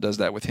Sumlin does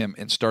that with him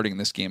in starting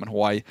this game in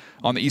Hawaii.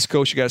 On the East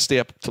Coast, you got to stay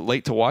up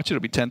late to watch it.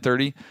 It'll be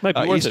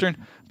 10:30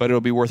 Eastern, but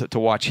it'll be worth it to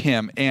watch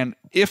him. And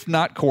if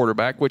not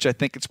quarterback, which I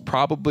think it's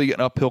probably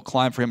an uphill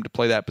climb for him to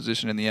play that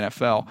position in the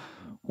NFL.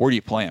 Where do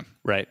you play him?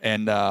 Right.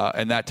 And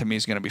that to me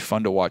is going to be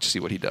fun to watch, see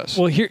what he does.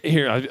 Well,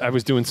 here I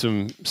was doing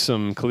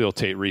some Khalil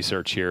Tate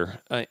research here.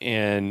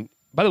 And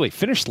by the way,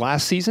 finished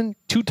last season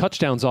 2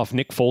 touchdowns off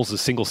Nick Foles'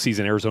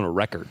 single-season Arizona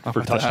record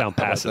for touchdown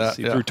passes.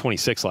 He threw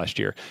 26 last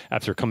year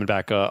after coming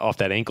back off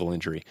that ankle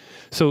injury.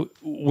 So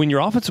when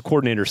your offensive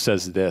coordinator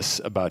says this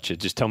about you,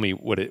 just tell me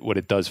what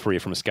it does for you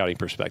from a scouting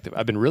perspective.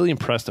 I've been really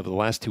impressed over the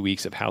last 2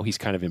 weeks of how he's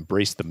kind of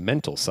embraced the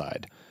mental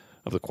side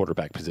of the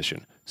quarterback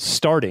position,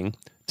 starting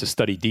to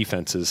study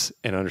defenses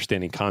and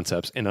understanding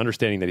concepts and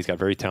understanding that he's got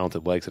very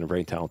talented legs and a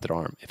very talented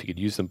arm. If he could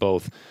use them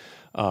both.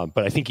 But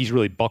I think he's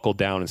really buckled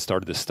down and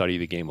started to study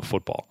the game of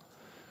football.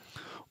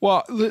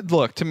 Well,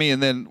 look, to me,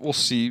 and then we'll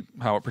see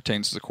how it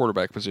pertains to the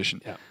quarterback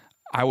position. Yeah.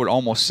 I would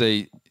almost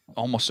say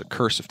almost a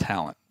curse of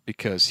talent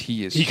because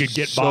he could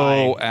get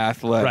so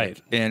athletic.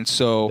 Right. And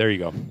so there you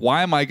go.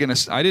 Why am I going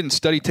to – I didn't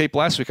study tape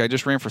last week. I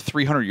just ran for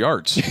 300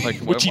 yards. Like,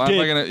 Which why you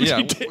am I going to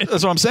 – yeah,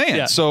 that's what I'm saying.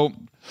 Yeah. So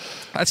 –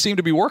 that seemed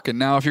to be working.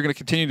 Now, if you're going to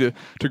continue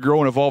to grow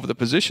and evolve the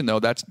position, though,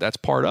 that's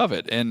part of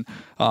it. And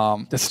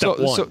that's step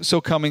one.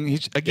 So coming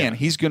he's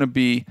going to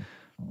be.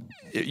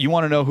 You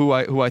want to know who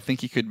I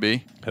think he could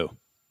be? Who?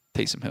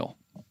 Taysom Hill.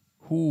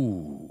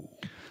 Ooh.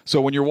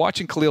 So when you're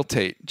watching Khalil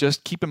Tate,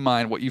 just keep in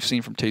mind what you've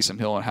seen from Taysom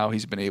Hill and how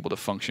he's been able to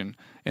function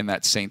in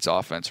that Saints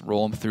offense.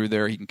 Roll him through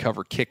there. He can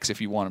cover kicks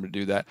if you want him to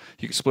do that.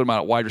 You can split him out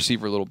at wide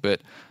receiver a little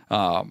bit.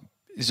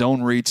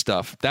 Zone read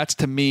stuff. That's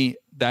to me.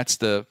 That's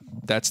the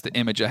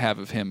image I have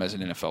of him as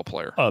an NFL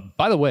player.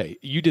 By the way,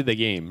 you did the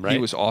game, right? He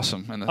was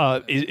awesome.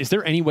 Is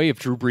there any way if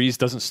Drew Brees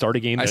doesn't start a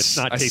game that's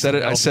not Taysom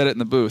Hill? I said it in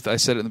the booth. I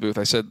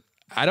said,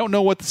 I don't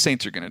know what the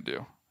Saints are going to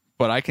do,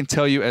 but I can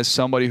tell you as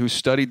somebody who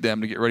studied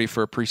them to get ready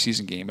for a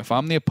preseason game, if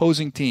I'm the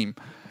opposing team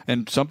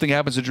and something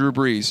happens to Drew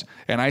Brees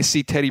and I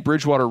see Teddy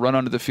Bridgewater run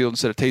onto the field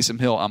instead of Taysom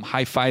Hill, I'm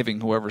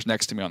high-fiving whoever's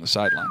next to me on the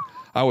sideline.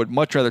 I would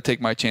much rather take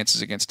my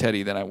chances against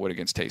Teddy than I would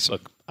against Taysom.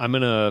 Look,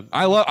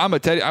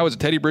 I was a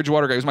Teddy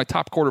Bridgewater guy. He was my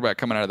top quarterback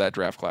coming out of that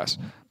draft class.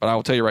 But I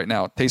will tell you right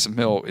now, Taysom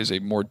Hill is a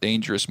more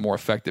dangerous, more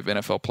effective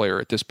NFL player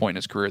at this point in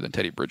his career than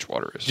Teddy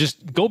Bridgewater is.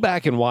 Just go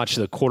back and watch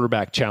the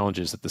quarterback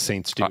challenges that the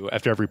Saints do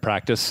after every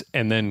practice,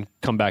 and then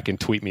come back and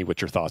tweet me what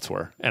your thoughts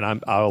were. And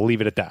I'll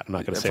leave it at that. I'm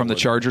not going to say from the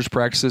Chargers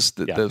practices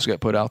that those got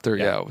put out there.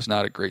 Yeah, it was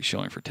not a great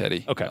showing for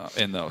Teddy.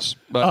 In those.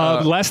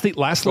 But lastly,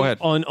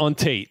 on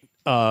Tate,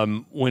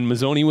 when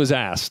Mazzoni was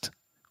asked,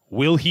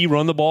 will he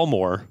run the ball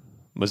more?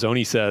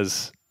 Mazzoni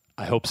says,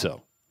 I hope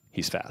so.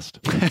 He's fast.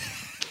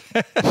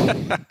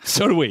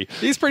 So do we.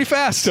 He's pretty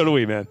fast. So do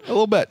we, man. A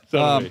little bit. So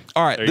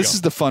all right, this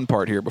is the fun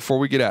part here before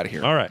we get out of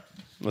here. All right,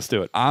 let's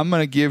do it. I'm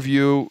going to give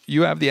you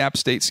have the App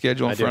State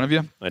schedule in front of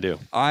you? I do.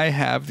 I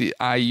have the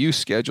IU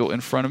schedule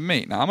in front of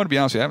me. Now, I'm going to be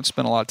honest with you, I haven't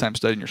spent a lot of time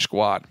studying your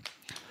squad.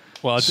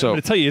 Well, I'm going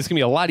to tell you, it's going to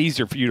be a lot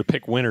easier for you to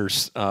pick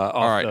winners off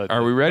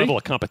are we ready? Level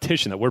of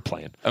competition that we're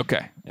playing.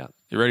 Okay. Yeah.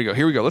 You ready to go?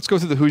 Here we go. Let's go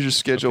through the Hoosiers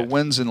schedule,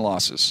 wins and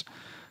losses.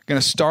 Going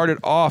to start it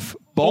off,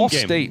 Ball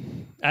State.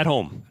 At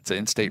home. It's an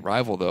in-state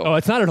rival, though. Oh,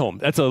 it's not at home.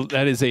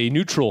 That is a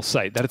neutral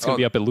site. It's going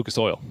to be up at Lucas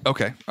Oil.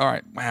 Okay. All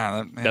right.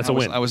 Wow. That's a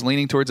win. I was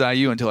leaning towards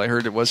IU until I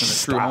heard it wasn't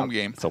a true home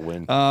game. It's a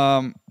win.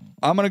 I'm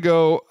going to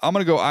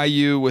go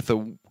IU with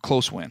a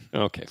close win.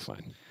 Okay,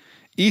 fine.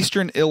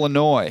 Eastern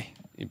Illinois.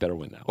 You better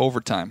win that.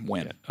 Overtime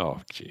win. Yeah.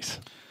 Oh, jeez.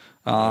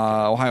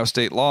 Ohio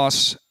State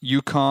loss.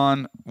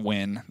 UConn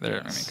win.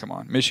 There. Yes. I mean, come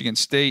on. Michigan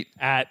State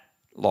at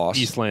loss.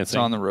 East Lansing. It's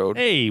on the road.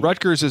 Hey.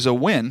 Rutgers is a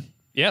win.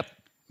 Yep.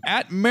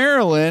 At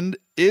Maryland,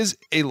 is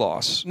a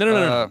loss.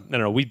 No.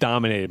 We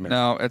dominated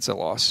Maryland. No, it's a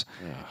loss.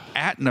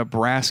 At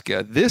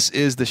Nebraska, this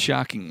is the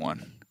shocking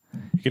one.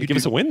 You're going to give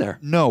us a win there.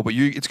 No, but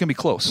it's going to be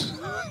close.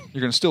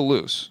 You're going to still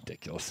lose.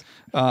 Ridiculous.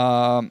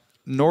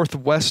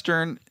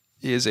 Northwestern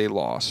is a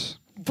loss.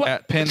 What?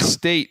 At Penn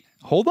State.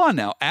 Hold on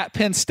now. At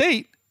Penn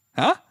State.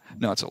 Huh?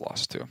 No, it's a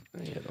loss too.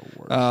 Yeah, the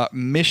worst.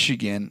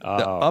 Michigan,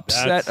 the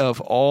upset of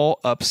all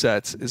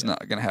upsets is not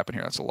going to happen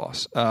here. That's a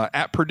loss.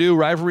 At Purdue,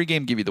 rivalry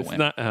game, give you the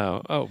win.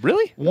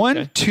 Really?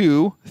 1,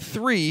 2,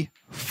 3,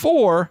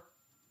 4,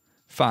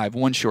 5.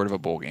 One short of a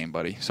bowl game,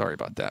 buddy. Sorry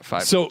about that.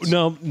 5. So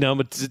no,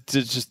 but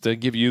just to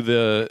give you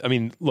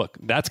look,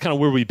 that's kind of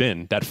where we've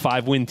been. That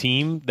 5-win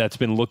team that's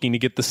been looking to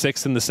get the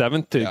 6th and the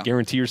 7th to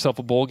guarantee yourself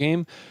a bowl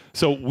game.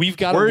 So we've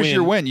got to win. Where's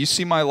your win? You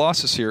see my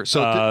losses here.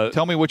 So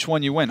tell me which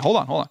one you win. Hold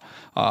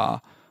on.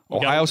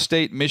 Ohio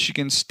State,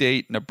 Michigan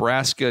State,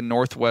 Nebraska,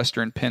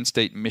 Northwestern, Penn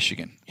State,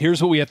 Michigan.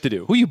 Here's what we have to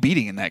do. Who are you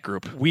beating in that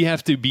group? We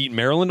have to beat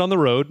Maryland on the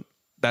road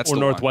or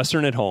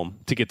Northwestern at home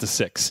to get to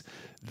 6.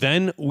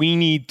 Then we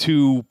need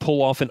to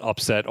pull off an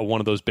upset of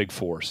one of those big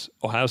fours.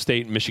 Ohio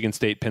State, Michigan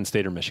State, Penn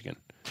State, or Michigan.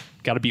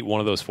 Got to beat one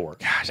of those 4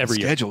 every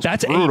year.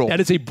 That's brutal.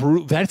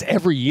 That's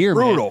every year,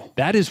 brutal. Man.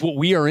 That is what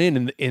we are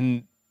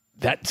in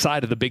that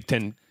side of the Big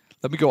Ten.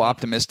 Let me go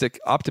optimistic.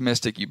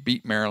 Optimistic, you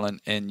beat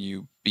Maryland and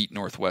you beat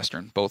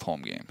Northwestern, both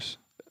home games.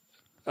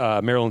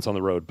 Maryland's on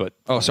the road, but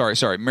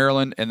sorry,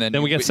 Maryland, and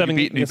then we get 7.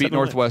 You beat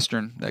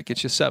Northwestern. That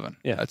gets you 7.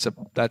 Yeah,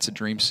 that's a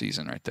dream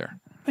season right there.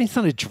 I mean, it's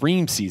not a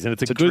dream season.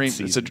 It's a good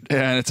season.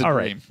 It's a All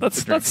dream.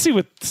 Right. Let's see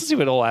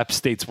what old App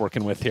State's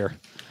working with here.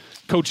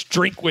 Coach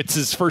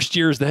Drinkwitz's first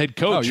year as the head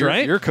coach,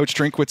 right? You're Coach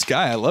Drinkwitz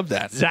guy. I love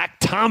that. Zach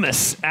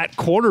Thomas at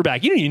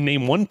quarterback. You didn't even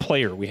name one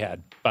player we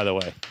had, by the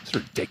way. It's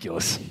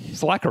ridiculous.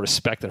 It's a lack of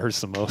respect that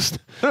hurts the most.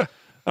 All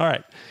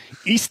right.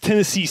 East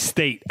Tennessee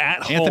State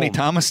at home. Anthony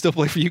Thomas still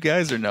play for you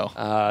guys or no?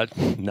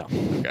 No.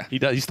 Okay. He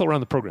does. He's still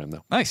around the program,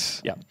 though.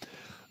 Nice. Yeah.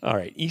 All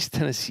right. East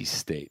Tennessee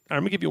State. All right,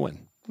 I'm going to give you a win.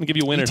 I'm going to give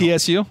you a win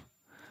ETSU? at home.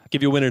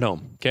 Give you a win at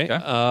home. Okay.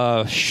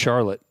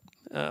 Charlotte.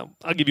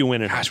 I'll give you a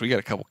win at home. Gosh, we got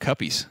a couple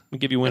cuppies. I'll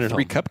give you a win at home.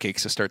 3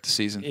 cupcakes to start the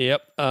season.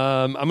 Yep.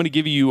 I'm going to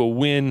give you a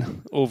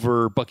win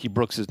over Bucky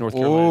Brooks' North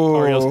Carolina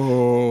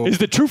Orioles. Is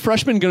the true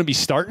freshman going to be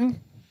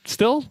starting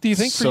still, do you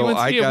think, for UNC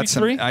I week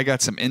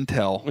got some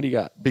intel. What do you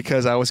got?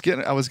 Because I was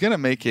gonna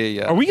make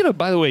a Are we going to,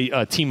 by the way,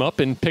 team up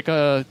and pick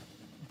a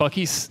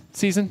Bucky's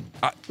season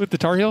with the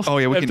Tar Heels? Oh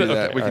yeah, we can do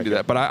that. We can do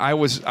that. But I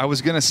was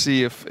going to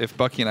see if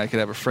Bucky and I could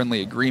have a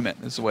friendly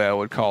agreement, is the way I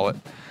would call it.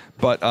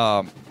 But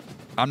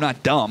I'm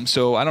not dumb,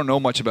 so I don't know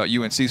much about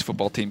UNC's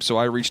football team. So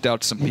I reached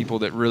out to some people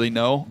that really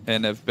know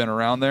and have been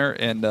around there,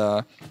 and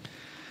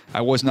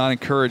I was not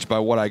encouraged by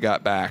what I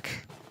got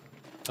back.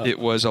 It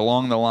was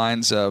along the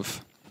lines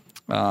of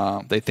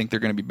they think they're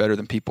going to be better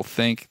than people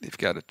think. They've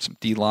got some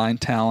D-line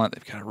talent.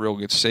 They've got a real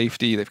good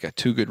safety. They've got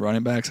 2 good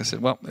running backs. I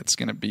said, well, it's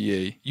going to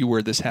be a you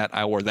wear this hat,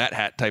 I wear that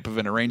hat type of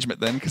an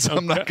arrangement then, because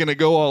I'm not going to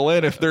go all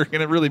in if they're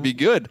going to really be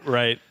good.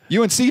 Right.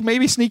 UNC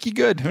maybe sneaky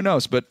good. Who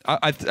knows? But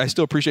I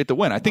still appreciate the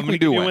win. I think we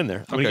do win.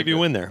 I'm going to give you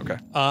a win there. Okay.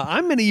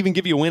 I'm going to even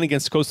give you a win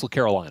against Coastal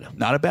Carolina.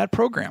 Not a bad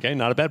program. Okay,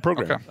 not a bad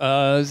program.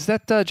 Okay. Is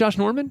that Josh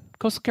Norman,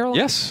 Coastal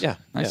Carolina? Yes. Yeah.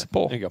 Nice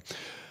pull. There you go.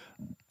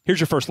 Here's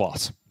your first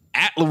loss.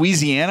 At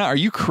Louisiana? Are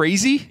you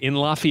crazy? In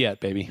Lafayette,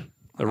 baby.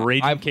 The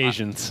Raging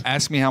Cajuns.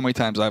 Ask me how many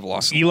times I've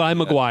lost. Eli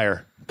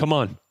McGuire. Come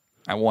on.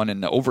 I won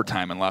in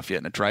overtime in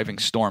Lafayette in a driving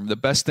storm. The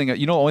best thing,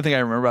 the only thing I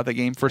remember about that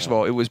game, first of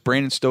all, it was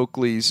Brandon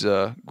Stokely's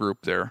group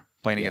there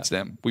playing against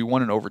them. We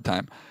won in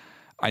overtime.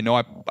 I know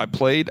I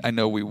played. I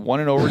know we won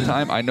in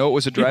overtime. I know it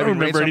was a driving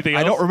race.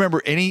 I don't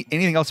remember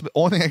anything else. But the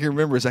only thing I can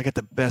remember is I got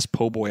the best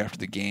po' boy after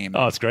the game.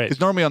 Oh, it's great.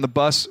 Because normally on the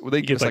bus,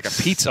 they give us like a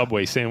pizza.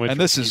 Subway sandwich. And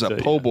this is a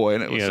po' boy,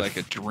 and it was like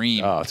a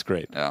dream. Oh, it's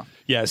great. Yeah.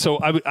 Yeah, so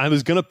I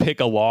was going to pick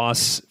a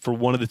loss for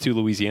one of the 2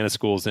 Louisiana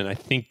schools, and I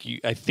think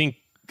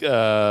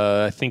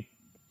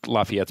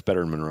Lafayette's better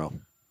than Monroe.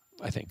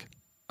 I think.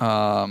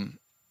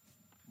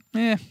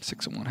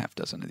 6 of one, half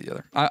dozen of the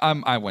other.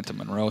 I went to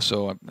Monroe,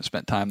 so I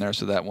spent time there,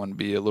 so that one would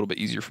be a little bit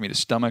easier for me to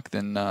stomach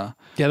than. Yeah,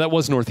 that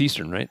was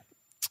Northeastern, right?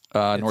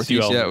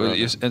 Northeast,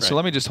 yeah. And so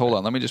let me just hold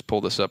on. Let me just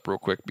pull this up real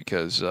quick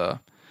because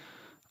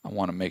I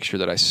want to make sure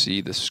that I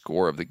see the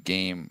score of the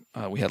game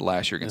we had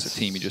last year against the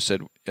team. You just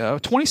said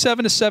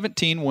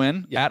 27-17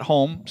 win at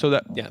home. So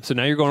that So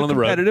now you're going on the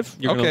road. Competitive.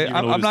 Okay,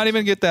 I'm not even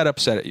going to get that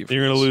upset at you.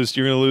 You're going to lose.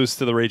 You're going to lose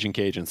to the Raging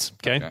Cajuns.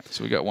 Okay.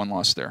 So we got one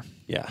loss there.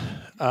 Yeah.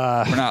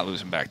 We're not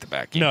losing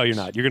back-to-back games. No, you're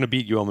not. You're going to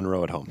beat UL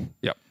Monroe at home.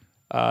 Yep.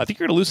 I think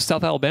you're going to lose to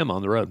South Alabama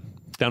on the road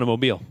down in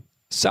Mobile.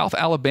 South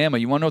Alabama.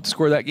 You want to know what the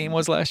score of that game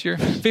was last year?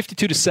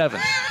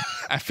 52-7.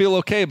 I feel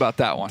okay about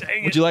that one.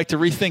 Would you like to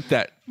rethink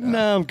that?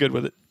 No, I'm good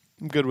with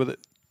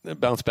it.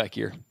 Bounce back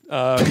year.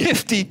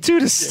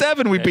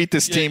 52-7 we beat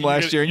this team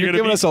last year, and you're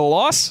giving us a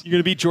loss? You're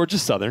going to beat Georgia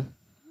Southern.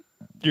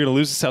 You're going to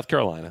lose to South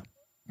Carolina.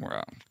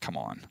 Well, come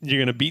on. You're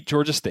going to beat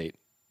Georgia State.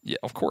 Yeah,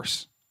 of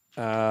course.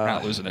 We're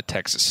not losing to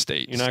Texas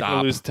State. You're not going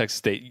to lose to Texas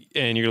State,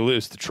 and you're going to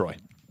lose to Troy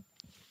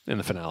in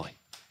the finale.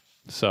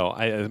 So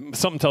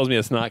something tells me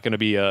it's not going to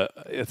be a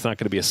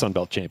Sun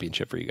Belt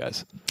championship for you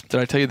guys. Did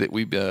I tell you that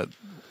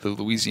the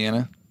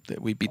Louisiana,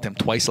 that we beat them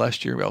twice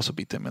last year? We also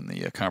beat them in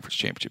the conference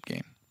championship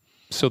game.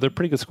 So they're a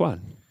pretty good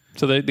squad.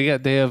 So they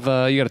have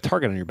you got a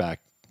target on your back.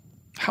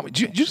 How did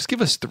you just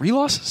give us 3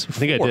 losses? I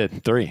think I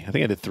did 3. I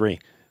think I did 3.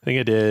 I think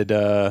I did.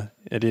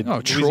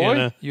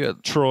 Louisiana, Troy. You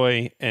had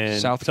Troy and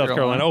South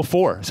Carolina. Oh,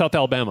 4. South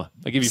Alabama.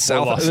 I give you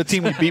 4 losses. The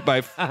team we beat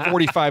by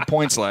 45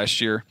 points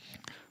last year.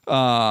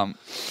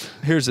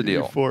 Here's the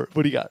deal. 4.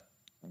 What do you got?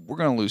 We're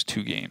going to lose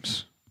 2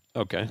 games.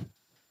 Okay.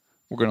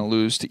 We're going to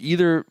lose to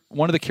either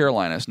one of the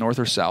Carolinas, North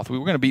or South. We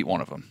were going to beat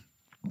one of them.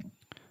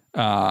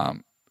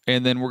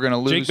 And then we're going to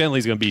lose. Jake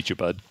Bentley's going to beat you,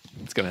 bud.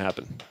 It's going to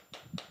happen.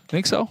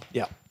 Think so?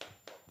 Yeah.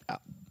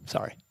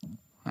 Sorry.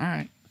 All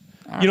right.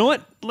 You know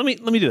what? Let me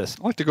do this.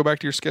 I'd like to go back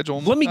to your schedule.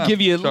 Let me give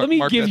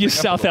you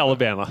South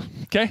Alabama.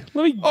 Okay?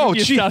 Let me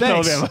give you South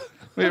thanks. Alabama.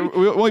 We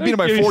only beat them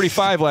by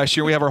 45 last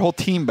year. We have our whole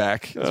team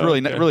back. It's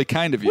really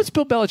kind of you. What's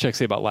Bill Belichick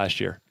say about last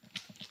year?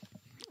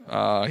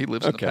 He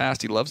lives in the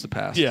past. He loves the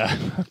past. Yeah.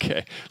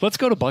 Okay. Let's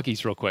go to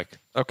Buc-ee's real quick.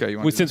 Okay.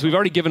 Since we've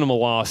already given them a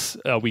loss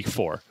week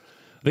 4, are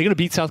they going to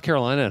beat South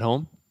Carolina at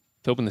home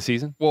to open the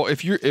season? Well,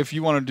 if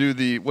you want to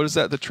do what is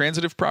that? The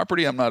transitive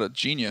property. I'm not a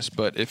genius,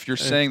 but if you're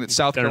saying that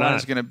South Carolina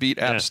is going to beat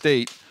App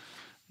State,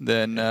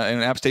 then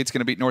and App State's going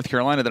to beat North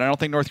Carolina, then I don't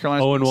think North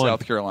Carolina's going to beat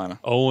South Carolina.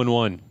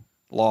 0-1.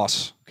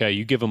 Loss. Okay.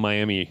 You give them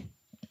Miami.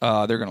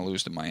 They're going to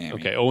lose to Miami.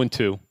 Okay. 0-2.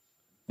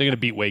 They're going to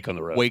beat Wake on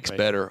the road. Wake's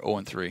better.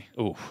 0-3.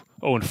 Ooh.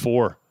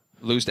 0-4.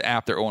 Lose to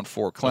App. They're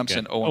 0-4.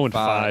 Clemson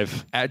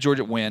 0-5. At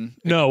Georgia win.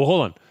 No,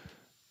 hold on.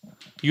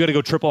 You got to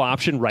go triple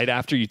option right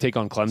after you take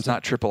on Clemson. It's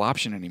not triple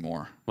option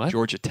anymore. What?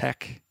 Georgia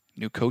Tech,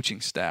 new coaching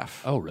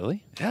staff. Oh,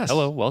 really? Yes.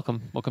 Hello,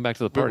 welcome back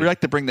to the party. We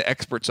like to bring the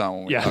experts on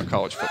when we talk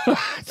college football.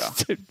 Yeah.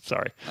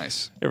 Sorry.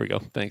 Nice. There we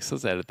go. Thanks.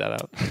 Let's edit that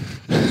out.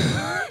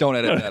 Don't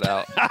edit that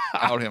out.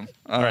 Out him.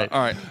 All right.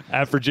 All right.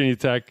 At Virginia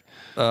Tech.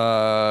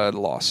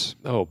 Loss.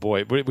 Oh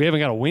boy, we haven't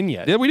got a win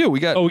yet. Yeah, we do. We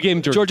gave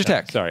him Georgia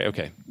Tech. Sorry.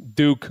 Okay.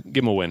 Duke,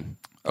 give him a win.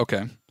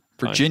 Okay.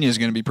 Virginia's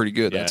going to be pretty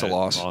good. That's a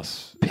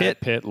loss.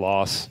 Pitt,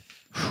 loss.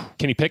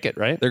 Kenny Pickett,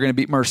 right? They're going to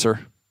beat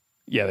Mercer.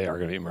 Yeah, they are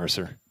going to beat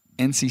Mercer.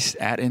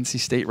 NC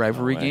State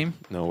rivalry game.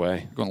 No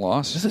way. Going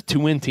loss. This is a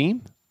 2-win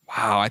team?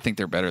 Wow, I think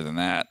they're better than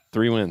that.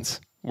 3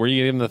 wins. Where are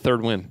you going to give them the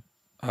 3rd win?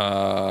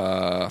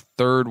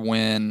 Third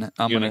win.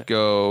 I'm going to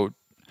go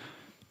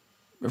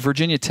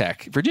Virginia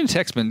Tech. Virginia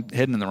Tech's been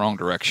heading in the wrong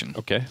direction.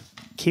 Okay.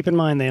 Keep in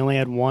mind they only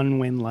had 1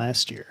 win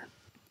last year.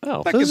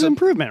 Oh, so this is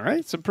improvement, right?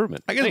 It's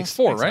improvement. I give them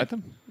 4, right?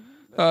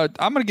 I'm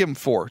going to give them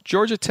 4.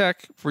 Georgia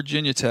Tech,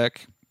 Virginia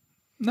Tech,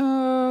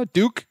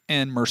 Duke,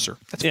 and Mercer.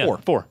 That's 4.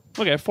 4.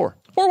 Okay, 4.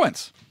 4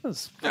 wins.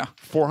 That's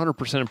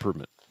 400%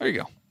 improvement. There you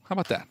go. How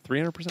about that?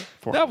 300%?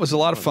 That was a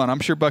lot of fun. I'm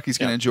sure Bucky's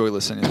going to enjoy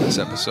listening to this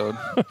episode.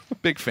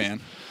 Big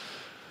fan.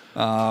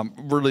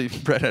 Really,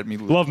 Brett had me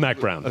love Mac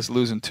Brown. Us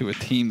losing to a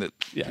team that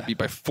beat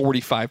by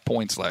 45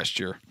 points last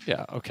year.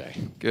 Yeah, okay.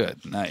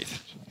 Good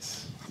night.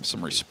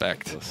 Some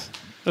respect.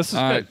 This is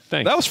good.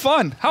 Thanks. That was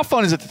fun. How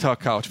fun is it to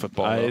talk college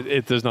football?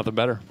 There's nothing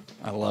better.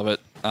 I love it.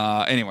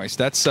 Anyways,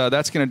 that's going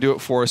to do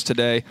it for us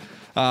today.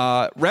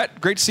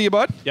 Rhett, great to see you,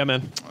 bud. Yeah,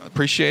 man.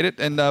 Appreciate it.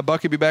 And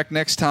Bucky will be back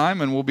next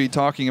time, and we'll be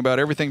talking about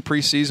everything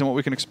preseason, what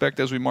we can expect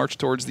as we march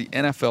towards the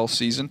NFL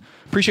season.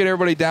 Appreciate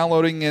everybody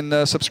downloading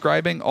and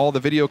subscribing. All the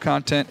video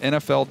content,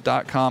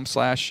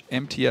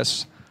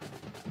 NFL.com/MTS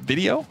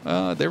video.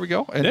 There we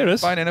go. And there it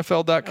is. Find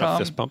NFL.com.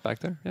 Fist bump back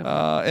there. Yeah.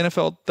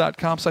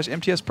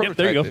 NFL.com/MTS prototype. Yep,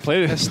 there you go.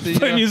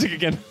 Play music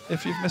again.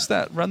 If you've missed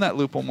that, run that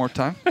loop one more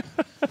time.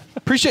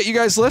 Appreciate you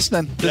guys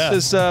listening.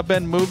 This has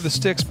been Move the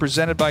Sticks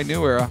presented by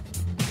New Era.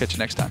 Catch you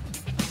next time.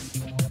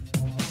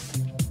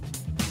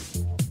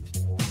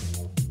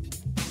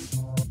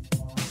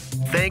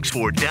 Thanks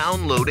for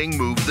downloading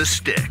Move the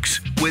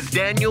Sticks with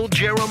Daniel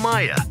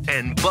Jeremiah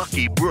and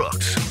Bucky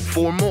Brooks.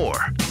 For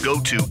more, go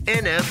to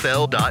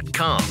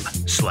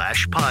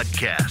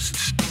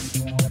NFL.com/podcasts.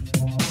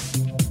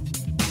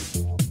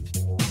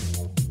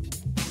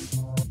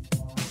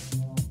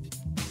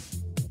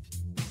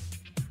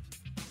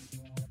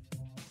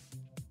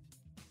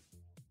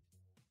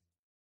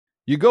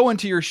 You go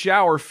into your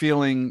shower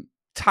feeling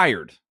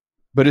tired,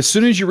 but as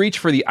soon as you reach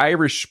for the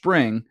Irish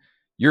Spring,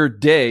 your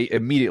day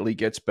immediately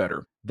gets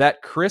better.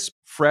 That crisp,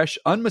 fresh,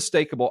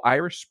 unmistakable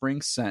Irish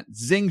Spring scent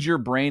zings your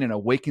brain and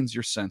awakens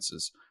your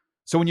senses.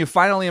 So when you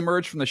finally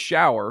emerge from the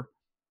shower,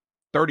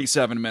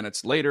 37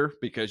 minutes later,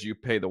 because you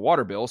pay the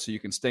water bill so you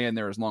can stay in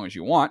there as long as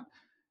you want,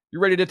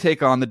 you're ready to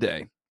take on the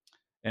day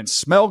and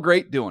smell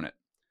great doing it.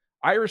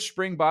 Irish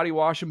Spring Body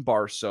Wash and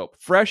Bar Soap.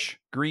 Fresh,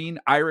 green,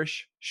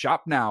 Irish.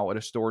 Shop now at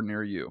a store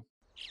near you.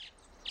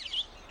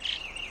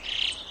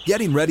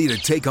 Getting ready to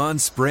take on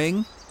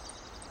spring?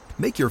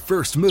 Make your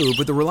first move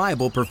with the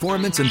reliable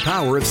performance and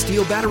power of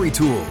Steel battery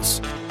tools.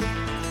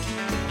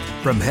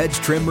 From hedge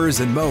trimmers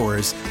and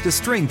mowers to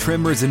string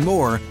trimmers and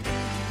more,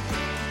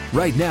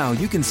 right now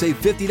you can save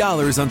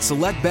 $50 on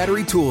select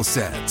battery tool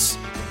sets.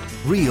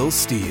 Real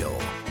Steel.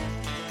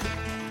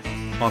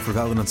 Offer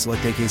valid on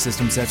select AK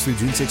system sets through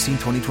June 16,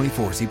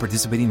 2024. See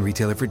participating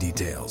retailer for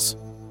details.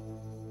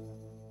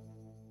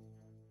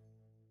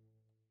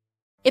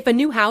 If a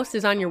new house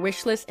is on your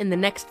wish list in the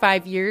next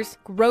 5 years,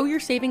 grow your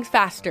savings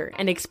faster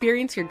and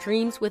experience your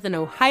dreams with an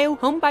Ohio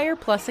Homebuyer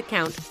Plus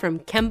account from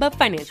Kemba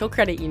Financial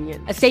Credit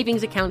Union. A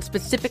savings account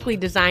specifically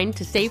designed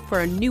to save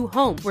for a new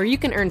home, where you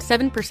can earn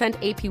 7%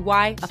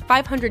 APY,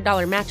 a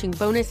 $500 matching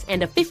bonus,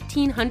 and a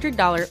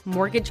 $1,500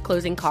 mortgage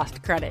closing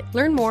cost credit.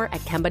 Learn more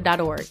at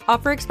Kemba.org.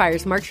 Offer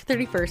expires March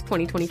 31st,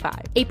 2025.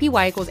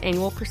 APY equals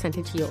annual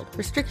percentage yield.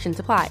 Restrictions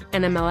apply.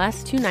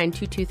 NMLS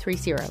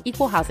 292230.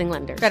 Equal housing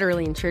lender.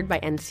 Federally insured by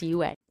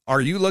NCUA. Are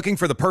you looking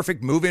for the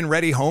perfect move-in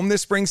ready home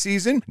this spring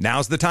season?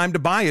 Now's the time to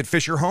buy at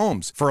Fisher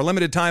Homes. For a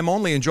limited time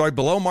only, enjoy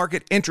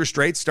below-market interest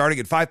rates starting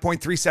at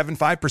 5.375%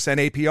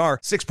 APR,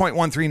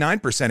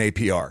 6.139%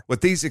 APR. With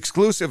these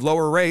exclusive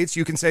lower rates,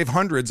 you can save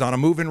hundreds on a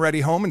move-in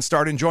ready home and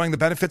start enjoying the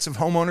benefits of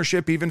home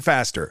ownership even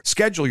faster.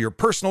 Schedule your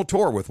personal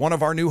tour with one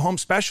of our new home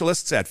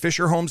specialists at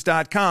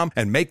FisherHomes.com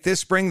and make this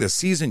spring the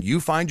season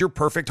you find your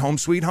perfect home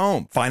sweet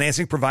home.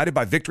 Financing provided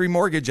by Victory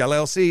Mortgage,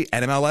 LLC,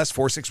 NMLS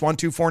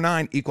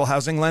 461249, Equal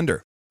Housing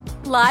Lender.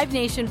 Live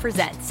Nation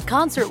presents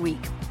Concert Week.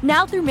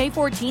 Now through May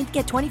 14th,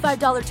 get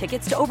 $25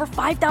 tickets to over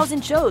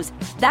 5,000 shows.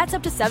 That's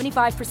up to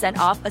 75%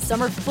 off a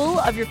summer full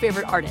of your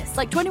favorite artists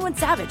like 21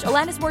 Savage,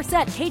 Alanis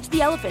Morissette, Cage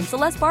the Elephant,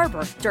 Celeste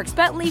Barber, Dierks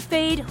Bentley,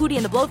 Fade, Hootie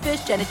and the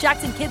Blowfish, Janet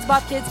Jackson, Kids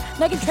Bop Kids,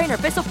 Meghan Trainor,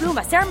 Bissell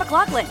Pluma, Sarah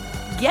McLachlan.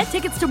 Get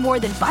tickets to more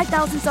than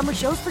 5,000 summer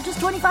shows for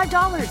just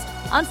 $25.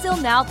 Until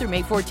now through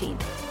May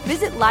 14th.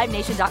 Visit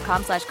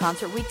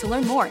LiveNation.com/Concert Week to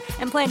learn more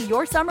and plan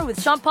your summer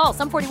with Sean Paul,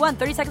 Sum 41,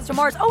 30 Seconds to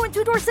Mars, and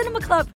Two Door Cinema Club.